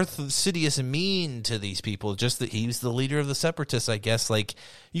would Darth Sidious mean to these people? Just that he was the leader of the Separatists, I guess. Like,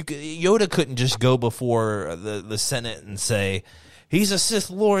 Yoda couldn't just go before the Senate and say, he's a Sith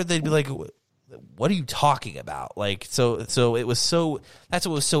Lord. They'd be like, what are you talking about? Like, so it was that's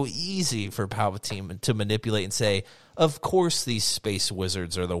what was so easy for Palpatine to manipulate and say, of course these space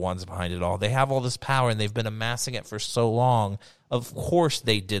wizards are the ones behind it all. They have all this power and they've been amassing it for so long. Of course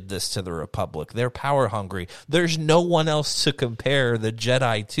they did this to the Republic. They're power hungry. There's no one else to compare the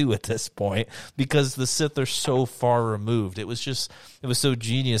Jedi to at this point because the Sith are so far removed. It was so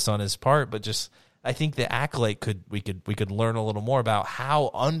genius on his part, but just, I think the Acolyte we could learn a little more about how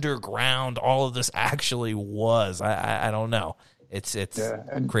underground all of this actually was. I don't know. It's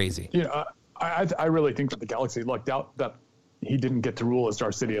crazy. You know, I really think that the galaxy lucked out that he didn't get to rule as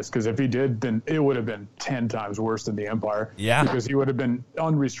Darth Sidious, because if he did, then it would have been 10 times worse than the Empire. Yeah, because he would have been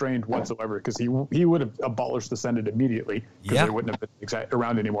unrestrained whatsoever. Because he would have abolished the Senate immediately, because they wouldn't have been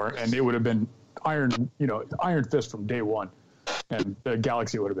around anymore, and it would have been iron fist from day one, and the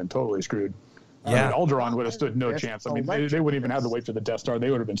galaxy would have been totally screwed. Yeah, I mean, Alderaan would have stood no chance. I mean, they wouldn't even have to wait for the Death Star.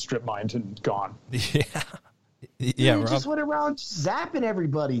 They would have been strip mined and gone. Yeah, he just went around zapping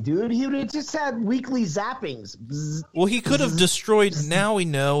everybody, dude. He would have just had weekly zappings. Well, he could have destroyed, now we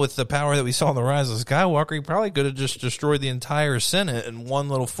know with the power that we saw in The Rise of Skywalker, he probably could have just destroyed the entire Senate in one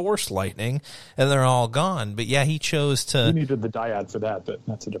little force lightning, and they're all gone. But yeah, he chose to... He needed the dyad for that, but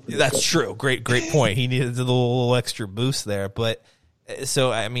that's a different... That's true. Great point. He needed the little extra boost there. But,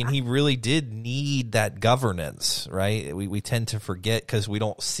 so, I mean, he really did need that governance, right? We tend to forget because we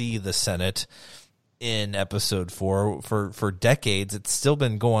don't see the Senate in episode 4 for decades. It's still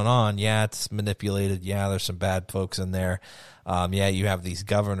been going on. Yeah, it's manipulated. Yeah, there's some bad folks in there. Yeah, you have these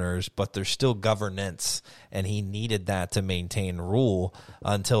governors, but there's still governance, and he needed that to maintain rule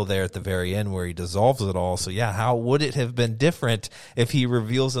until there at the very end where he dissolves it all. So yeah, how would it have been different if he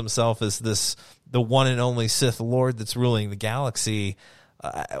reveals himself as the one and only Sith Lord that's ruling the galaxy?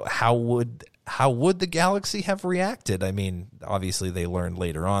 How would the galaxy have reacted? I mean, obviously they learned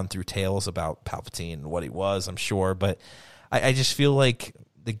later on through tales about Palpatine and what he was, I'm sure, but I just feel like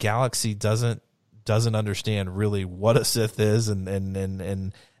the galaxy doesn't understand really what a Sith is,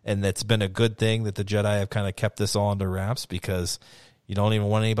 and it's been a good thing that the Jedi have kind of kept this all under wraps, because you don't even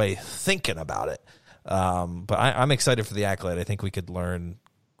want anybody thinking about it. But I'm excited for the Acolyte. I think we could learn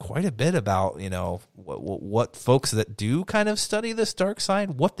quite a bit about, you know, what folks that do kind of study this dark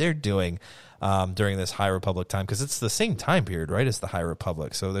side, what they're doing during this High Republic time, because it's the same time period, right, as the High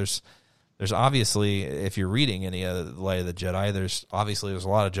Republic. So there's obviously, if you're reading any of the Light of the Jedi, there's a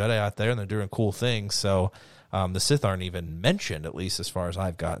lot of Jedi out there, and they're doing cool things. So the Sith aren't even mentioned, at least as far as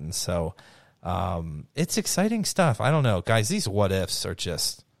I've gotten. So it's exciting stuff. I don't know, guys. These what ifs are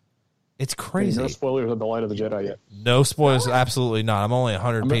just... It's crazy. No spoilers of the Light of the Jedi yet. No spoilers, absolutely not. I'm only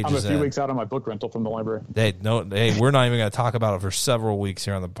 100 pages in. I'm a few weeks out on my book rental from the library. Hey, we're not even going to talk about it for several weeks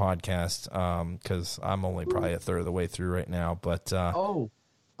here on the podcast, because I'm only probably a third of the way through right now. But I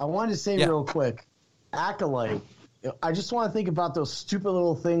wanted to say real quick, Acolyte. I just want to think about those stupid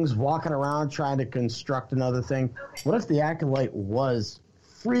little things walking around trying to construct another thing. What if the Acolyte was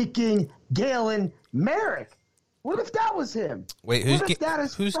freaking Galen Merrick? What if that was him? Wait, who's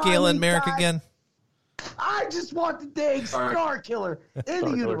Galen Merrick again? I just want the dang Star Killer in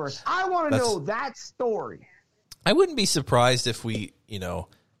the universe. I want to know that story. I wouldn't be surprised if we,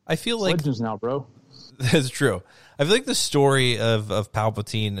 I feel like... Legends now, bro. That's true. I feel like the story of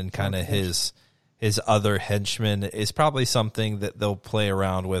Palpatine and kind of his other henchmen is probably something that they'll play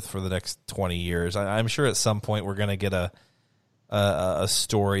around with for the next 20 years. I'm sure at some point we're going to get a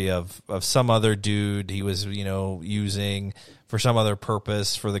story of some other dude he was, using for some other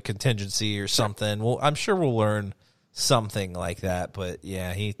purpose for the contingency or something. Well, I'm sure we'll learn something like that, but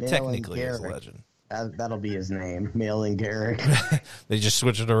yeah, he technically is a legend. That'll be his name, Malin Garrick. They just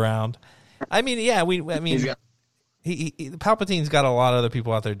switch it around. I mean, yeah, Palpatine's got a lot of other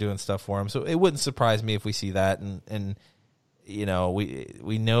people out there doing stuff for him, so it wouldn't surprise me if we see that, and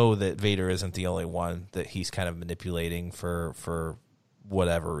we know that Vader isn't the only one that he's kind of manipulating for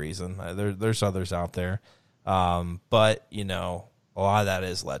whatever reason. There's others out there. But, a lot of that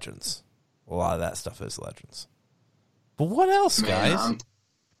is Legends. A lot of that stuff is Legends. But what else, guys?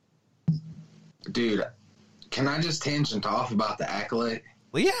 Dude, can I just tangent off about the Acolyte?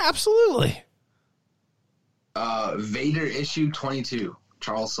 Well, yeah, absolutely. Vader issue 22,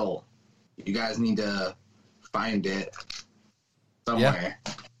 Charles Soule. You guys need to find it somewhere.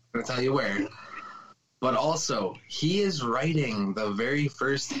 I'm going to tell you where. But also, he is writing the very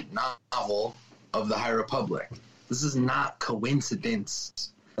first novel of the High Republic. This is not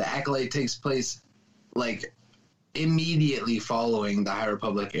coincidence. The Acolyte takes place, immediately following the High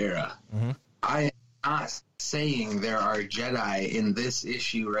Republic era. Mm-hmm. I am not saying there are Jedi in this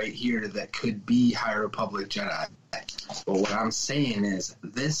issue right here that could be High Republic Jedi. But what I'm saying is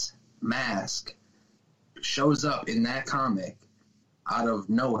this mask shows up in that comic out of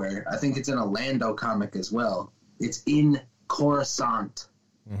nowhere. I think it's in a Lando comic as well. It's in Coruscant,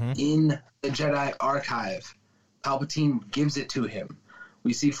 in the Jedi Archive. Palpatine gives it to him.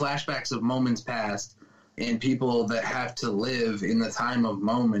 We see flashbacks of moments past and people that have to live in the time of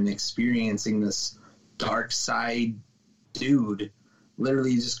moment experiencing this dark side dude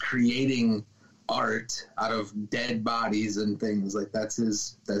literally just creating art out of dead bodies and things. Like that's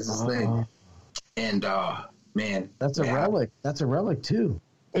his thing. And man, that's a relic. That's a relic too.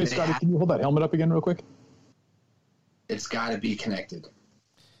 Hey Scotty, can you hold that helmet up again real quick? It's got to be connected.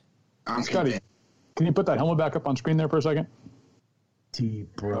 Scotty, can you put that helmet back up on screen there for a second?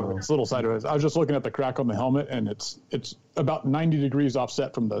 Bro. It's a little sideways. I was just looking at the crack on the helmet, and it's about 90 degrees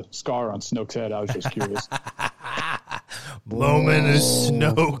offset from the scar on Snoke's head. I was just curious. Loman is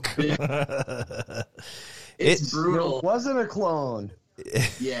Snoke. It's brutal. It wasn't a clone.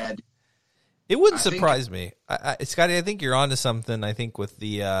 Yeah. It wouldn't surprise me. Scotty, I think you're onto something. I think with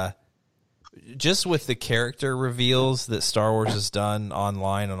the just with the character reveals that Star Wars has done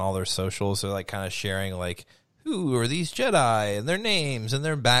online on all their socials, they're like kind of sharing like, who are these Jedi and their names and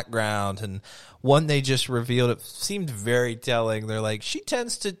their background. And one they just revealed, it seemed very telling. They're like, she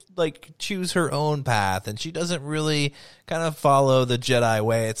tends to like choose her own path and she doesn't really kind of follow the Jedi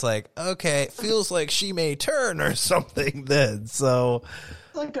way. It's like, okay, it feels like she may turn or something then. So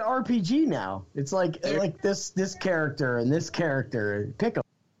it's like an RPG now. It's like this character and this character. Pick them.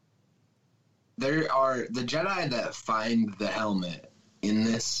 There are the Jedi that find the helmet in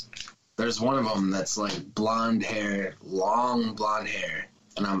this. There's one of them that's like blonde hair, long blonde hair,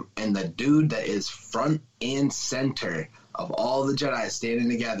 and the dude that is front and center of all the Jedi standing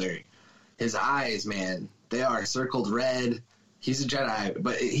together. His eyes, man, they are circled red. He's a Jedi,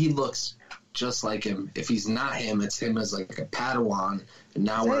 but he looks just like him. If he's not him, it's him as like a Padawan. And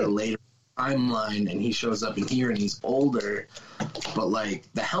now we're later timeline, and he shows up in here, and he's older. But like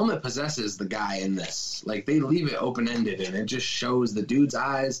the helmet possesses the guy in this. Like they leave it open ended, and it just shows the dude's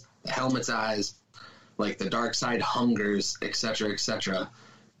eyes, the helmet's eyes, like the dark side hungers, etc.,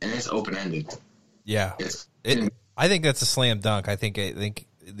 and it's open ended. Yeah, I think that's a slam dunk. I think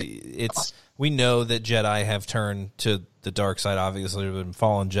it's we know that Jedi have turned to the dark side. Obviously, there have been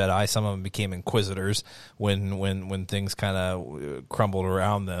fallen Jedi. Some of them became Inquisitors when things kind of crumbled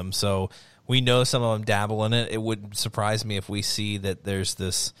around them. So we know some of them dabble in it. It wouldn't surprise me if we see that there's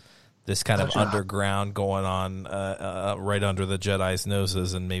this kind of underground going on right under the Jedi's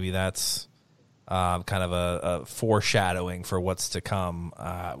noses, and maybe that's kind of a foreshadowing for what's to come.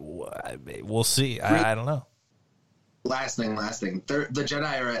 We'll see. I don't know. Last thing. The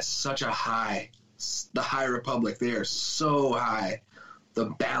Jedi are at such a high. The High Republic, they are so high. The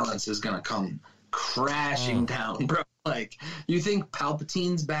balance is going to come crashing down, bro. Like, you think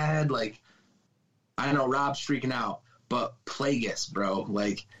Palpatine's bad? Like, I know Rob's freaking out, but Plagueis, bro.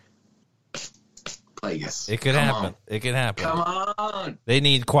 Like, Plagueis. It could happen. It could happen. Come on. They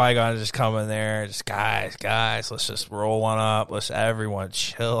need Qui-Gon to just come in there. Just, guys, let's just roll one up. Let's everyone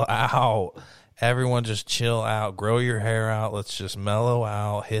chill out. Everyone just chill out. Grow your hair out. Let's just mellow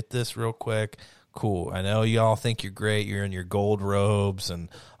out. Hit this real quick. Cool. I know y'all think you're great. You're in your gold robes and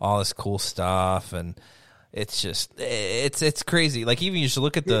all this cool stuff, and it's just it's crazy. Like even you should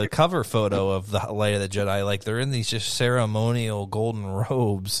look at the cover photo of the Light of the Jedi. Like they're in these just ceremonial golden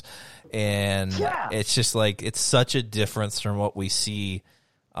robes, and it's just like it's such a difference from what we see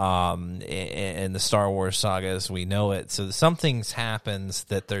in the Star Wars saga as we know it. So something happens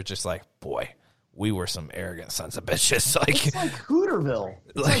that they're just like, boy, we were some arrogant sons of bitches. Like it's like Hooterville.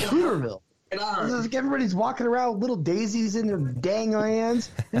 It's like Hooterville. Like everybody's walking around with little daisies in their dang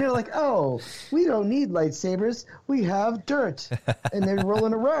hands, and they're like, "Oh, we don't need lightsabers. We have dirt," and they're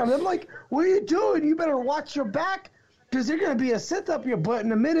rolling around. I'm like, "What are you doing? You better watch your back, because there's gonna be a Sith up your butt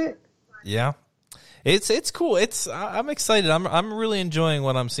in a minute." Yeah, it's cool. I'm excited. I'm really enjoying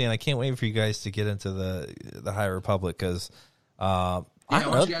what I'm seeing. I can't wait for you guys to get into the High Republic because I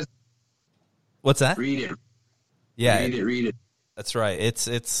don't know. What's that? Read it. Yeah, read it. That's right. It's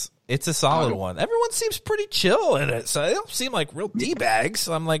a solid one. Everyone seems pretty chill in it, so they don't seem like real D-bags.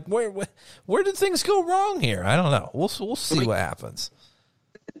 I'm like, where did things go wrong here? I don't know. We'll see what happens.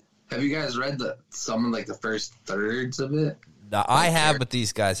 Have you guys read some of the first thirds of it? No, I have, but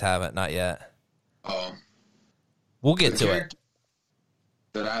these guys haven't. Not yet. Oh, we'll get to it.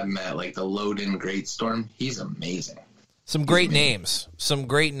 That I've met, like the Loden Greatstorm, he's amazing. Some great names, some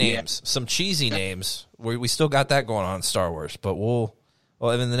cheesy names. We still got that going on in Star Wars, but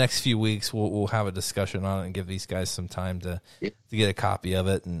in the next few weeks we'll have a discussion on it and give these guys some time to get a copy of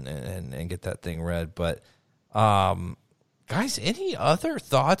it and get that thing read. But guys, any other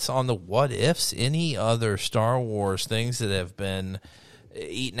thoughts on the what ifs? Any other Star Wars things that have been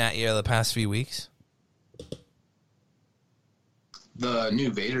eating at you the past few weeks? The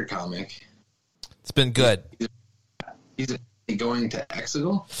new Vader comic. It's been good. He's going to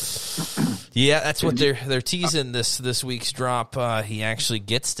Exegol? Yeah, that's what they're teasing this week's drop. He actually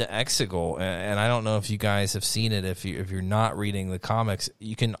gets to Exegol, and I don't know if you guys have seen it. If you're not reading the comics,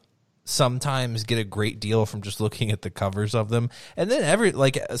 you can sometimes get a great deal from just looking at the covers of them. And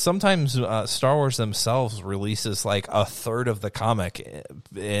then sometimes Star Wars themselves releases like a third of the comic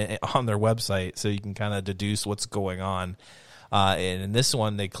on their website, so you can kind of deduce what's going on. And in this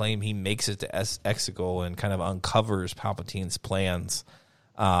one, they claim he makes it to Exegol and kind of uncovers Palpatine's plans.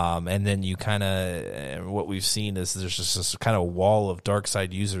 And then you kind of, what we've seen is there's just this kind of wall of dark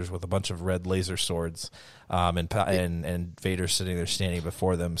side users with a bunch of red laser swords, and Vader sitting there standing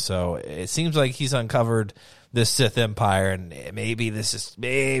before them. So it seems like he's uncovered this Sith Empire, and maybe this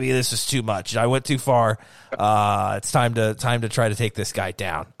is too much. I went too far. It's time to try to take this guy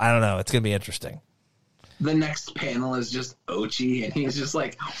down. I don't know. It's gonna be interesting. The next panel is just Ochi, and he's just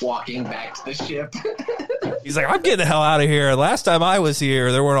like walking back to the ship. He's like, I'm getting the hell out of here. Last time I was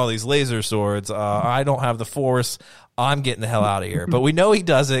here, there weren't all these laser swords. I don't have the Force. I'm getting the hell out of here. But we know he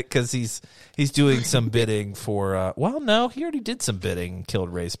does it because he's doing some bidding for. No, he already did some bidding and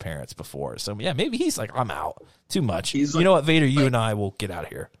killed Rey's parents before. So yeah, maybe he's like, I'm out. Too much. You know what, Vader? You and I will get out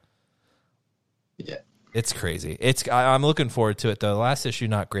of here. Yeah. It's crazy. I'm looking forward to it, though. The last issue,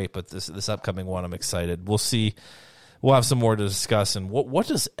 not great, but this upcoming one, I'm excited. We'll see. We'll have some more to discuss. And what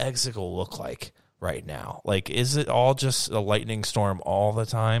does Exegol look like right now? Like, is it all just a lightning storm all the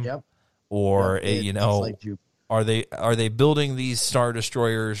time? Yep. Or, like are they building these Star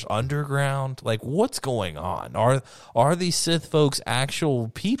Destroyers underground? Like, what's going on? Are these Sith folks actual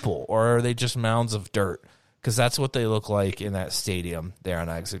people, or are they just mounds of dirt? Because that's what they look like in that stadium there on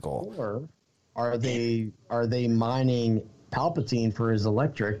Exegol. Or are they mining Palpatine for his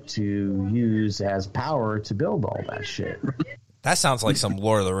electric to use as power to build all that shit? That sounds like some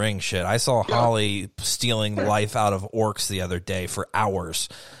Lord of the Rings shit. I saw Holly stealing life out of orcs the other day for hours.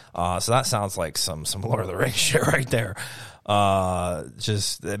 So that sounds like some Lord of the Rings shit right there.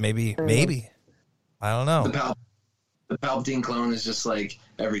 Just maybe. I don't know. The Palpatine clone is just like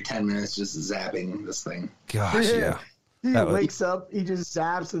every 10 minutes just zapping this thing. Gosh, yeah. He wakes up, he just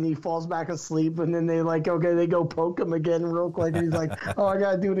zaps, and he falls back asleep, and then they they go poke him again real quick, and he's like, oh, I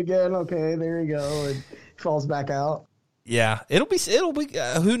gotta do it again. Okay, there you go, and he falls back out. Yeah, it'll be.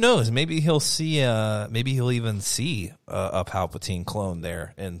 Who knows? Maybe he'll see. Maybe he'll even see a Palpatine clone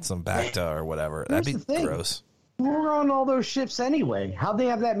there in some Bacta or whatever. That'd be gross. We're on all those ships anyway. How'd they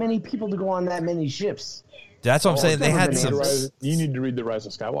have that many people to go on that many ships? That's what I'm saying. They had some. You need to read the Rise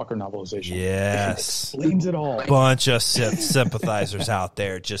of Skywalker novelization. Yes, it explains it all. Bunch of sympathizers out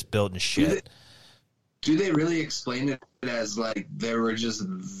there just building shit. Do they really explain it as like there were just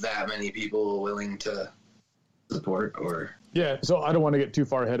that many people willing to support, or? Yeah, so I don't want to get too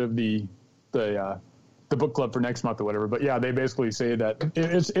far ahead of the book club for next month or whatever, but yeah, they basically say that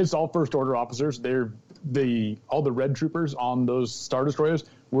it's all First Order officers. All the red troopers on those Star Destroyers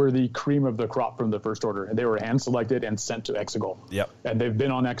were the cream of the crop from the First Order, and they were hand-selected and sent to Exegol. Yep. And they've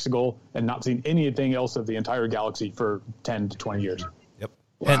been on Exegol and not seen anything else of the entire galaxy for 10 to 20 years. Yep.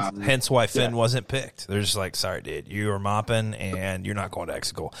 Wow. Hence why Finn wasn't picked. They're just like, sorry, dude, you were mopping, and you're not going to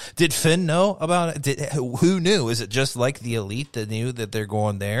Exegol. Did Finn know about it? Who knew? Is it just like the elite that knew that they're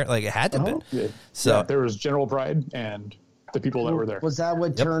going there? Like, it had to be. Yeah. So yeah, there was General Pride and the people that were there. Was that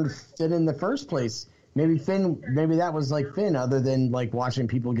what turned Finn in the first place? Maybe that was like Finn, other than like watching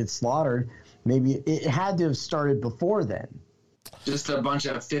people get slaughtered. Maybe it had to have started before then. Just a bunch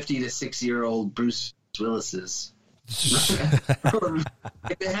of 50 to 60-year-old Bruce Willises. They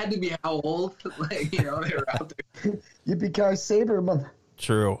had to be how old? Like, they were out there. Yippee-ki Saber, mother.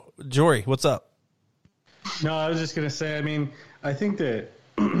 True. Jory, what's up? No, I was just going to say, I think that,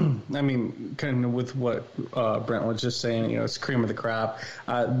 kind of with what Brent was just saying, it's cream of the crop.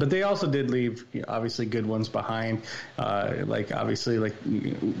 But they also did leave, obviously, good ones behind. Kind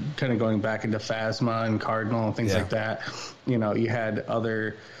of going back into Phasma and Cardinal and things like that. You had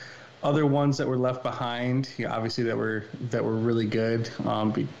other ones that were left behind, obviously that were really good.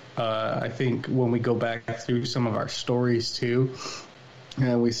 I think when we go back through some of our stories too,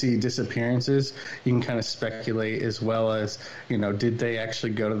 we see disappearances, you can kind of speculate as well as, did they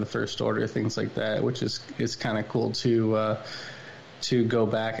actually go to the First Order, things like that, which is kind of cool to go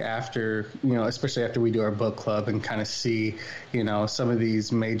back after, especially after we do our book club and kind of see, some of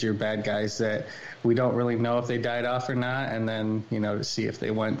these major bad guys that we don't really know if they died off or not, and then, to see if they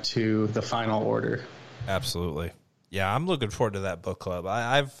went to the Final Order. Absolutely. Yeah, I'm looking forward to that book club.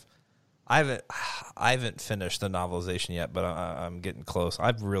 I haven't finished the novelization yet, but I'm getting close.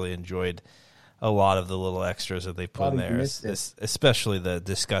 I've really enjoyed a lot of the little extras that they put in there, especially the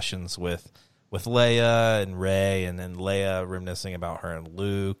discussions with Leia and Rey, and then Leia reminiscing about her and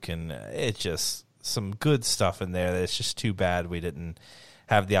Luke, and it's just some good stuff in there. It's just too bad we didn't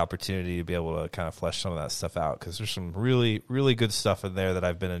have the opportunity to be able to kind of flesh some of that stuff out, because there's some really, really good stuff in there that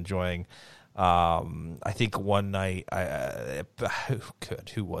I've been enjoying. I think one night,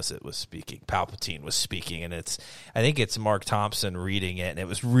 who was speaking? Palpatine was speaking, and I think it's Mark Thompson reading it, and it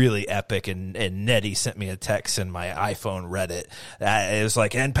was really epic. And Nettie sent me a text, and my iPhone read it. It was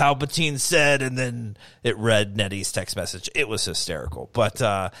like, and Palpatine said, and then it read Nettie's text message. It was hysterical, but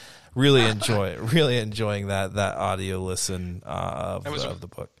really enjoying that audio listen of the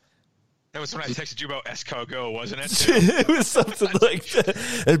book. That was when I texted you about escargot, wasn't it? It was something like that.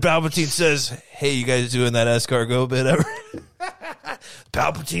 And Palpatine says, "Hey, you guys doing that escargot bit ever?"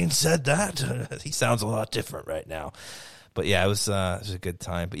 Palpatine said that. He sounds a lot different right now. But yeah, it was a good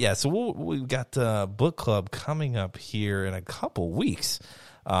time. But yeah, so we've got book club coming up here in a couple weeks.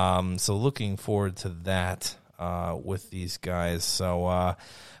 So looking forward to that with these guys. So.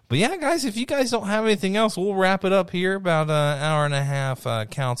 But yeah, guys, if you guys don't have anything else, we'll wrap it up here. About an hour and a half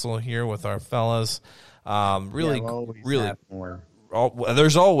council here with our fellas. Really. More.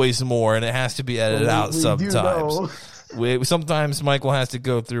 There's always more, and it has to be edited out sometimes. Sometimes Michael has to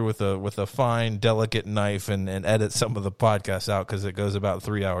go through with a fine, delicate knife and edit some of the podcasts out because it goes about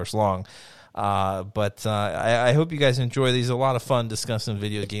 3 hours long. But I hope you guys enjoy these. A lot of fun discussing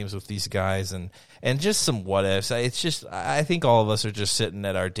video games with these guys and just some what ifs. It's just, I think all of us are just sitting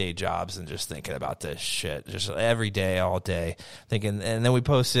at our day jobs and just thinking about this shit just every day, all day, thinking. And then we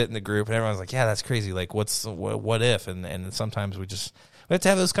post it in the group, and everyone's like, "Yeah, that's crazy. Like, what if?" And sometimes we have to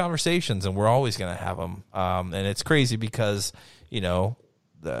have those conversations, and we're always going to have them. And it's crazy because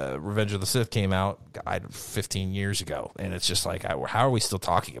the Revenge of the Sith came out 15 years ago, and it's just like, how are we still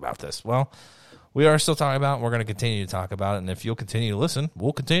talking about this? Well, we are still talking about it, and we're going to continue to talk about it, and if you'll continue to listen,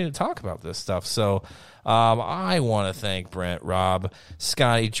 we'll continue to talk about this stuff. So I want to thank Brent, Rob,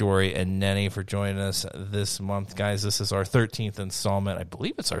 Scotty, Jory, and Nenny for joining us this month. Guys, this is our 13th installment. I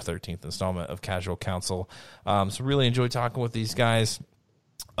believe it's our 13th installment of Casual Council. So really enjoyed talking with these guys.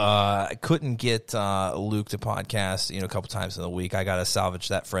 I couldn't get Luke to podcast, a couple times in the week. I got to salvage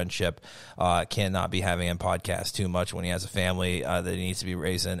that friendship. Cannot be having him podcast too much when he has a family that he needs to be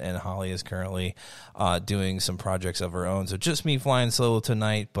raising, and Holly is currently doing some projects of her own. So just me flying solo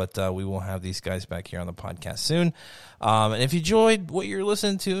tonight, but we will have these guys back here on the podcast soon. And if you enjoyed what you're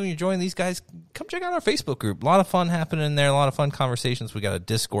listening to and you're joining these guys, come check out our Facebook group. A lot of fun happening in there, a lot of fun conversations. We got a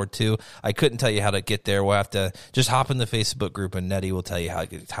Discord too. I couldn't tell you how to get there. We'll have to just hop in the Facebook group, and Nettie will tell you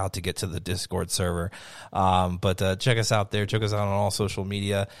how to get to the Discord server. But check us out there. Check us out on all social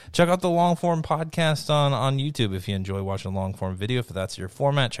media. Check out the Longform podcast on YouTube if you enjoy watching long-form video. If that's your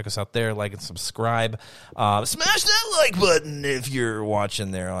format, check us out there. Like and subscribe. Smash that like button if you're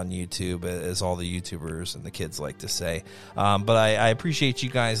watching there on YouTube, as all the YouTubers and the kids like to say. But I appreciate you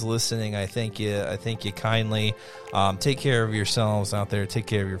guys listening. I thank you kindly. Take care of yourselves out there. Take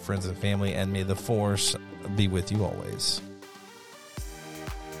care of your friends and family, and may the Force be with you always.